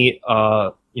definitely,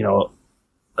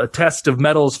 a test of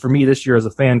metals for me this year as a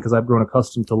fan, because I've grown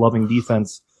accustomed to loving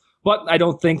defense. But I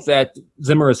don't think that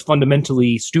Zimmer is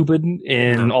fundamentally stupid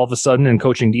all of a sudden in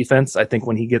coaching defense. I think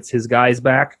when he gets his guys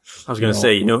back, I was going to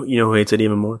say, who hates it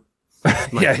even more?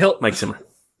 Mike Zimmer.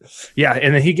 Yeah,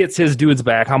 and then he gets his dudes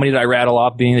back. How many did I rattle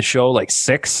off being the show? Like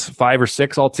 5 or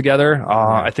 6 altogether.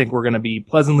 I think we're going to be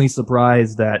pleasantly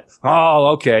surprised that,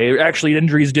 actually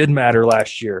injuries did matter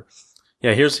last year.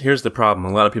 Yeah, here's the problem.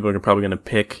 A lot of people are probably going to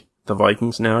pick the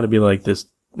Vikings now to be like this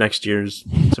next year's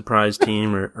surprise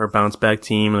team or bounce back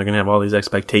team. They're going to have all these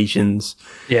expectations.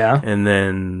 Yeah. And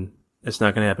then it's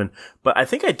not going to happen. But I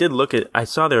think I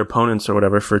saw their opponents or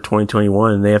whatever for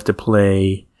 2021, and they have to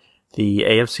play the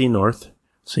AFC North.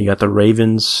 So you got the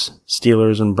Ravens,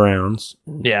 Steelers, and Browns.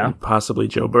 Yeah. And possibly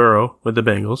Joe Burrow with the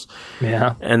Bengals.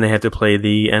 Yeah. And they have to play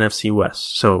the NFC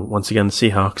West. So once again, the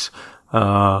Seahawks,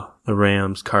 the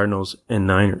Rams, Cardinals, and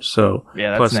Niners. So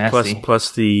that's nasty.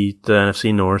 Plus the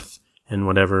NFC North and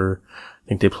whatever, I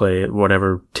think they play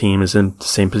whatever team is in the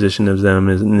same position as them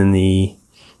is in the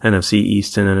NFC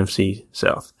East and NFC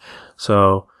South.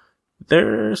 So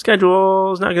their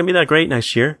schedule is not going to be that great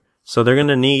next year. So they're going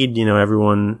to need,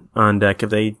 everyone on deck. If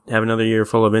they have another year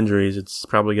full of injuries, it's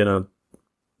probably going to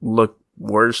look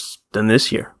worse than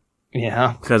this year.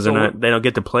 Yeah. Because they don't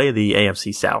get to play the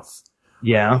AFC South.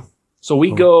 Yeah. So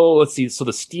we go, let's see. So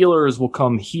the Steelers will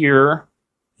come here.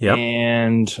 Yep.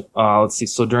 And, let's see.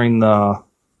 So during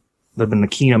there've been the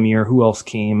Keenum year. Who else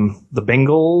came? The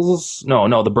Bengals?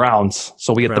 No, the Browns.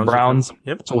 So we get the Browns.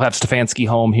 Yep. So we'll have Stefanski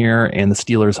home here and the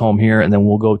Steelers home here. And then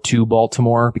we'll go to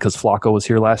Baltimore because Flacco was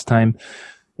here last time.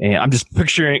 And I'm just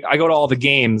picturing, I go to all the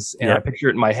games and I picture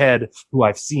it in my head who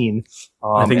I've seen.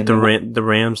 I think the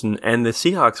Rams and the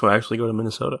Seahawks will actually go to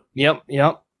Minnesota. Yep.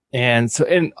 And so,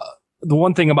 the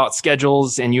one thing about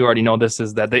schedules, and you already know this,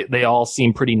 is that they all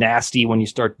seem pretty nasty when you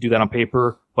start to do that on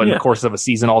paper. But in the course of a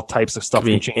season, all types of stuff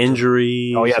can change.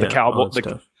 Injuries. Oh yeah,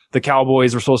 the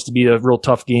Cowboys were supposed to be a real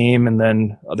tough game, and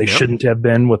then they shouldn't have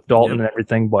been with Dalton and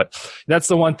everything. But that's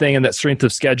the one thing in that strength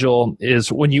of schedule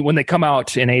is when they come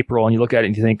out in April and you look at it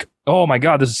and you think, oh my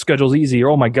God, this schedule's easy, or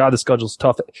oh my God, this schedule's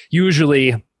tough.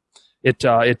 Usually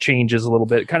it changes a little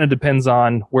bit. It kind of depends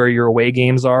on where your away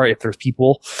games are. If there's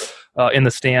people in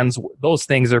the stands, those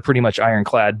things are pretty much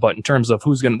ironclad. But in terms of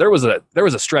there was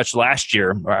a stretch last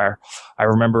year where I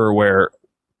remember where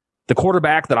the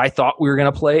quarterback that I thought we were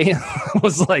going to play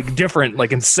was different,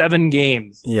 in 7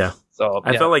 games. Yeah. So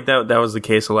I felt like that was the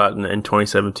case a lot in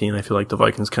 2017. I feel like the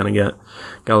Vikings kind of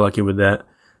got lucky with that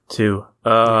too.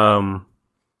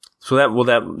 So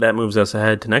that moves us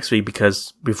ahead to next week,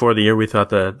 because before the year we thought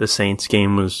the Saints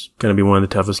game was going to be one of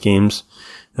the toughest games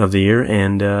of the year,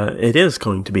 and it is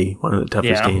going to be one of the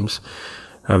toughest games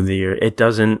of the year. It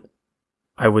doesn't,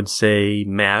 I would say,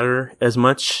 matter as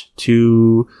much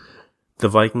to the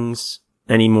Vikings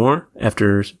anymore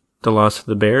after the loss of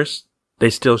the Bears. They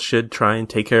still should try and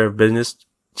take care of business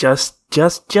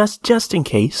just in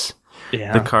case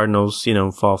the Cardinals,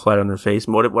 fall flat on their face.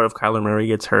 What if Kyler Murray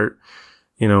gets hurt,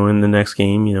 in the next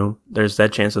game? There's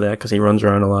that chance of that because he runs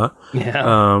around a lot.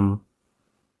 Yeah.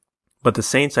 But the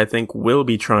Saints, I think, will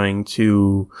be trying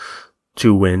to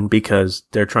win because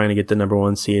they're trying to get the number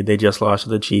 1 seed. They just lost to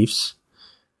the Chiefs.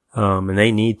 And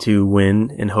they need to win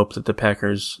in hope that the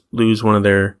Packers lose one of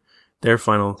their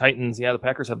final Titans. Yeah, the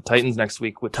Packers have the Titans next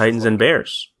week with Titans and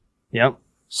Bears. Yep.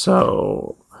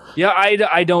 So yeah,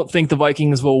 I don't think the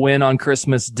Vikings will win on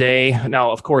Christmas Day.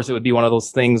 Now, of course, it would be one of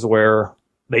those things where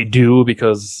they do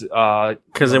because they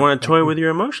want to toy with your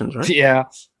emotions, right? Yeah.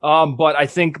 But I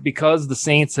think because the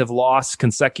Saints have lost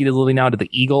consecutively now to the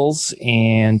Eagles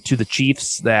and to the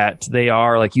Chiefs, that they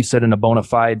are, like you said, in a bona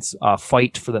fide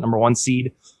fight for the number 1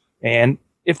 seed. And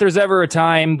if there's ever a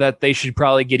time that they should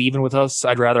probably get even with us,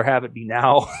 I'd rather have it be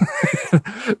now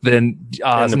than in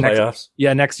the playoffs.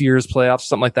 Next year's playoffs,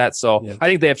 something like that. So I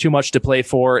think they have too much to play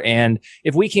for. And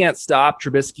if we can't stop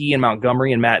Trubisky and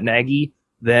Montgomery and Matt Nagy,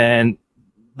 then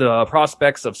the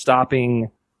prospects of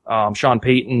stopping Sean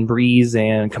Payton, Breeze,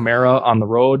 and Kamara on the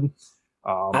road.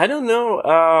 I don't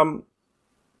know.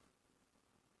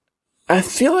 I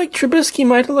feel like Trubisky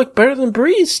might have looked better than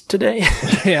Breeze today.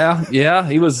 Yeah,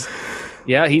 he was.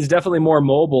 Yeah, he's definitely more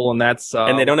mobile, and that's.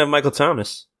 And they don't have Michael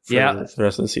Thomas for the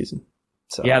rest of the season.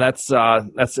 So. Yeah, this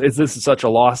is such a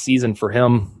lost season for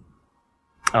him.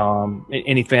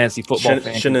 Any fantasy football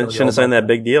fan shouldn't have signed that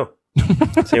big deal.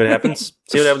 See what happens.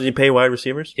 See what happens when you pay wide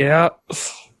receivers. Yeah,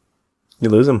 you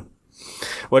lose them.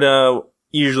 What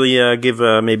usually give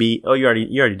maybe? Oh, you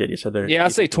already did. You said there. Yeah,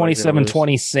 I'd say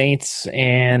 27-20 Saints,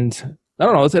 and I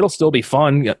don't know. It'll still be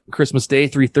fun. Christmas Day,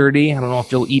 3:30. I don't know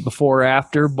if you'll eat before or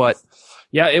after, but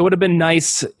yeah, it would have been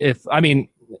nice if. I mean,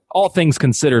 all things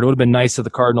considered, it would have been nice if the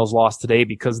Cardinals lost today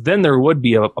because then there would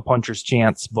be a puncher's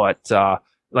chance. But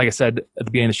like I said at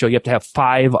the beginning of the show, you have to have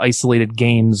 5 isolated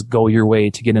games go your way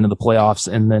to get into the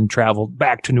playoffs and then travel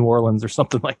back to New Orleans or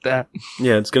something like that.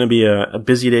 Yeah, it's going to be a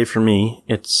busy day for me.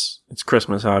 It's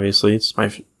Christmas, obviously. It's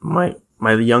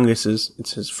my youngest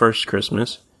it's his first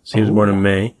Christmas. So he was born in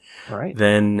May. All right.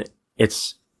 Then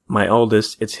it's my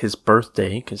oldest. It's his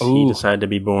birthday because he decided to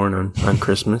be born on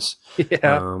Christmas.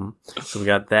 Yeah. So we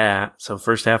got that. So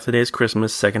first half of the day is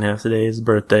Christmas. Second half of the day is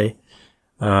birthday.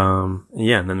 And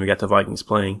then we got the Vikings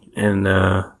playing, and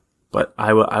but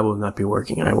I will not be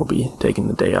working. I will be taking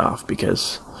the day off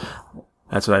because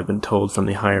that's what I've been told from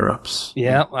the higher ups.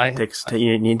 Yeah,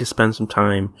 you need to spend some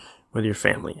time with your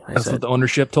family. That's what the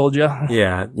ownership told you.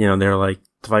 Yeah, they're like,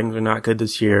 the Vikings are not good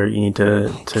this year. You need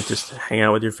to just hang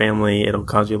out with your family. It'll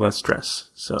cause you less stress.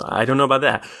 So I don't know about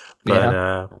that,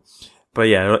 but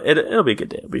yeah, it'll be a good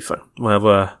day. It'll be fun. We'll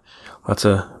have lots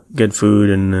of good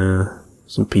food and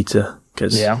some pizza.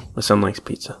 Because my son likes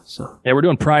pizza. So yeah, we're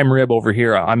doing prime rib over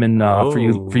here. I'm in for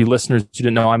you listeners who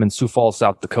didn't know, I'm in Sioux Falls,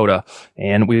 South Dakota,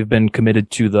 and we've been committed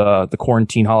to the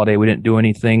quarantine holiday. We didn't do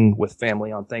anything with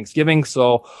family on Thanksgiving,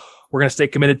 so we're gonna stay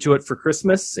committed to it for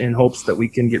Christmas in hopes that we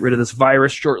can get rid of this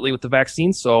virus shortly with the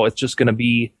vaccine. So it's just gonna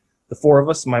be the 4 of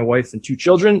us, my wife and 2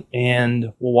 children,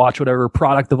 and we'll watch whatever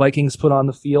product the Vikings put on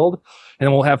the field, and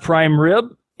then we'll have prime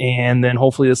rib. And then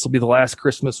hopefully this will be the last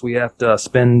Christmas we have to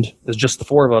spend as just the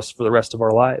 4 of us for the rest of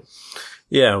our lives.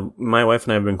 Yeah, my wife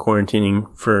and I have been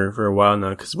quarantining for a while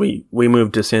now because we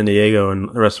moved to San Diego and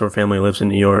the rest of our family lives in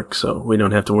New York, so we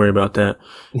don't have to worry about that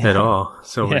at all.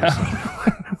 So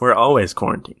we're always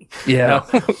quarantining. Yeah.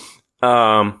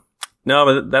 No,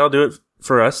 but that'll do it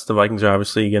for us. The Vikings are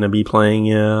obviously going to be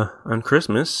playing on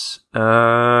Christmas.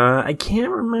 I can't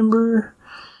remember.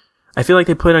 I feel like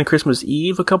they played on Christmas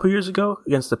Eve a couple years ago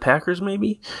against the Packers,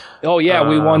 maybe. Oh yeah,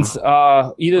 we once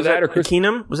either that or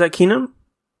Keenum. Was that Keenum?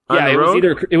 Yeah,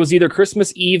 it was either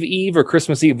Christmas Eve or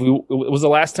Christmas Eve. It was the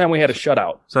last time we had a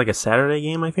shutout. It's like a Saturday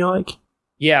game, I feel like.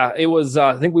 Yeah, it was.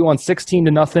 I think we won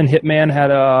 16-0. Hitman had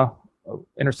a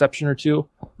interception or 2.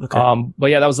 Okay. But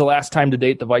yeah, that was the last time to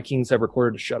date the Vikings have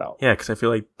recorded a shutout. Yeah, because I feel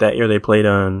like that year they played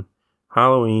on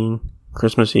Halloween,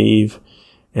 Christmas Eve,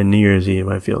 and New Year's Eve.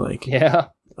 I feel like. Yeah.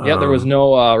 Yeah, there was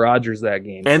no Rodgers that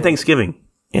game. And Thanksgiving.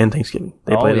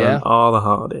 They played on all the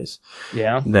holidays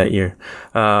that year.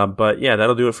 But yeah,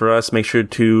 that'll do it for us. Make sure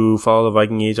to follow the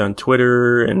Viking Age on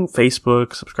Twitter and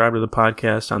Facebook. Subscribe to the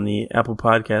podcast on the Apple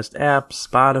Podcast app,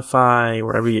 Spotify,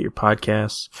 wherever you get your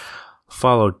podcasts.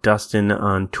 Follow Dustin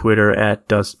on Twitter at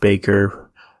Dust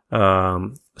Baker.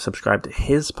 Subscribe to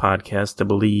his podcast, The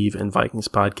Believe in Vikings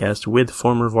podcast, with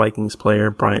former Vikings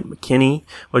player Bryant McKinney.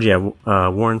 What'd you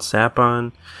have? Warren Sapp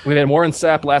on? We had Warren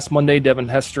Sapp last Monday, Devin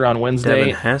Hester on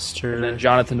Wednesday. And then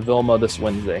Jonathan Vilma this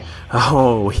Wednesday.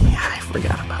 Oh, yeah, I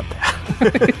forgot about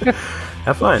that.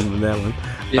 Have fun with that one.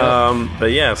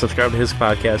 But yeah, subscribe to his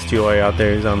podcast too while you're out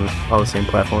there. He's on all the same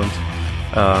platforms.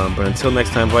 But until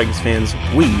next time, Vikings fans,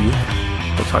 we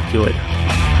will talk to you later.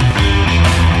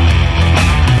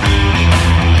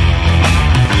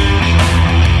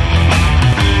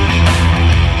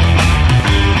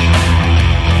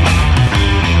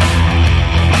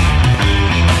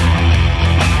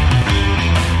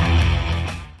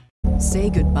 Say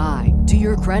goodbye to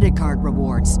your credit card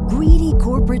rewards. Greedy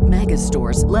corporate mega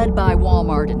stores, led by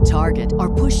Walmart and Target,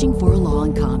 are pushing for a law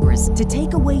in Congress to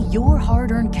take away your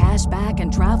hard-earned cash back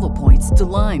and travel points to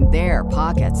line their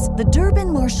pockets. The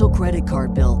Durbin-Marshall credit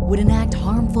card bill would enact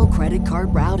harmful credit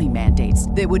card routing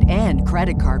mandates that would end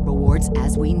credit card rewards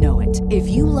as we know it. If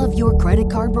you love your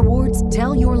credit card rewards,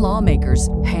 tell your lawmakers,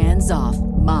 hands off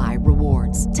my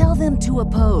rewards. Tell them to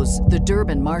oppose the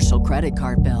Durbin-Marshall credit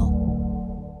card bill.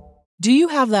 Do you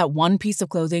have that one piece of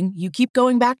clothing you keep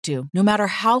going back to, no matter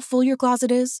how full your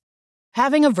closet is?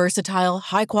 Having a versatile,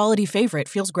 high-quality favorite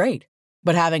feels great,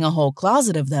 but having a whole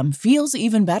closet of them feels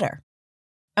even better.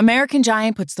 American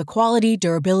Giant puts the quality,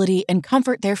 durability, and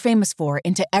comfort they're famous for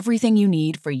into everything you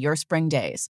need for your spring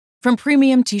days. From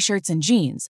premium t-shirts and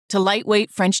jeans to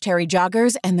lightweight French terry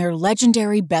joggers and their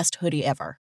legendary best hoodie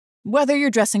ever. Whether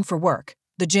you're dressing for work,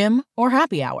 the gym, or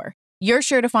happy hour, you're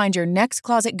sure to find your next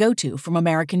closet go-to from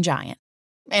American Giant.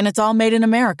 And it's all made in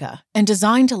America and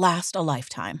designed to last a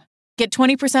lifetime. Get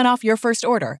 20% off your first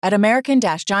order at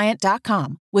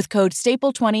american-giant.com with code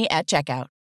STAPLE20 at checkout.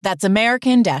 That's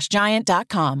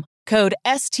american-giant.com, code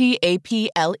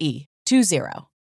STAPLE20.